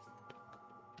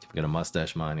if we get a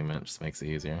Mustache Monument, it just makes it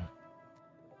easier.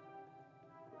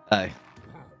 I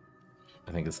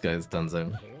think this guy's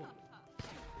donezo.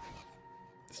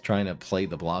 He's trying to play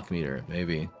the block meter,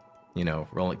 maybe. You know,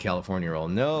 roll it California roll.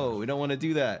 No, we don't want to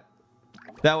do that.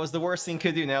 That was the worst thing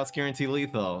could do. Now it's guaranteed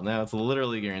lethal. Now it's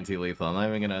literally guaranteed lethal. I'm not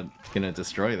even gonna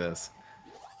destroy this.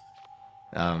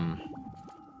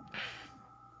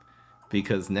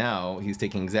 Because now he's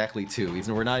taking exactly 2.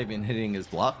 We're not even hitting his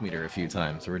block meter a few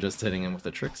times. We're just hitting him with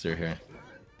the Trickster here.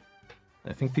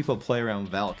 I think people play around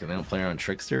Valk and they don't play around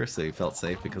Trickster, so he felt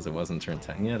safe because it wasn't turn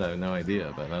 10 yet. I have no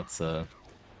idea, but that's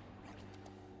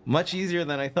much easier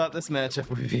than I thought this matchup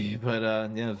would be. But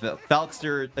yeah,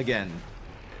 Valkster, again,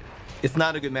 it's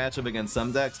not a good matchup against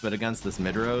some decks, but against this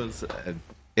mid-rose,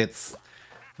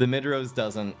 the mid-rose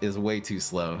is way too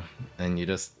slow, and you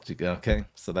just okay.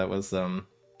 So that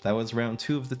was round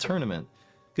 2 of the tournament.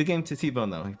 Good game to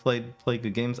T-Bone though. He played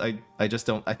good games. I just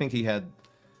don't. I think he had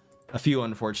a few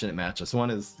unfortunate matches. One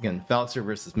is again Valkster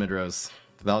versus mid-rose.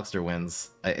 Valkster wins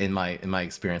in my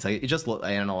experience. Just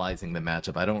analyzing the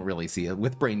matchup, I don't really see it.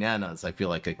 With Brainanas, I feel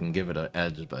like I can give it an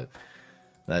edge, but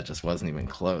that just wasn't even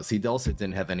close. He also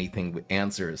didn't have anything with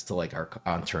answers to like our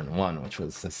on turn 1, which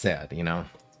was sad, you know.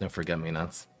 No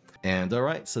forget-me-nots. And all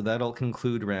right, so that'll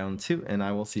conclude round 2, and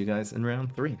I will see you guys in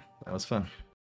round 3. That was fun.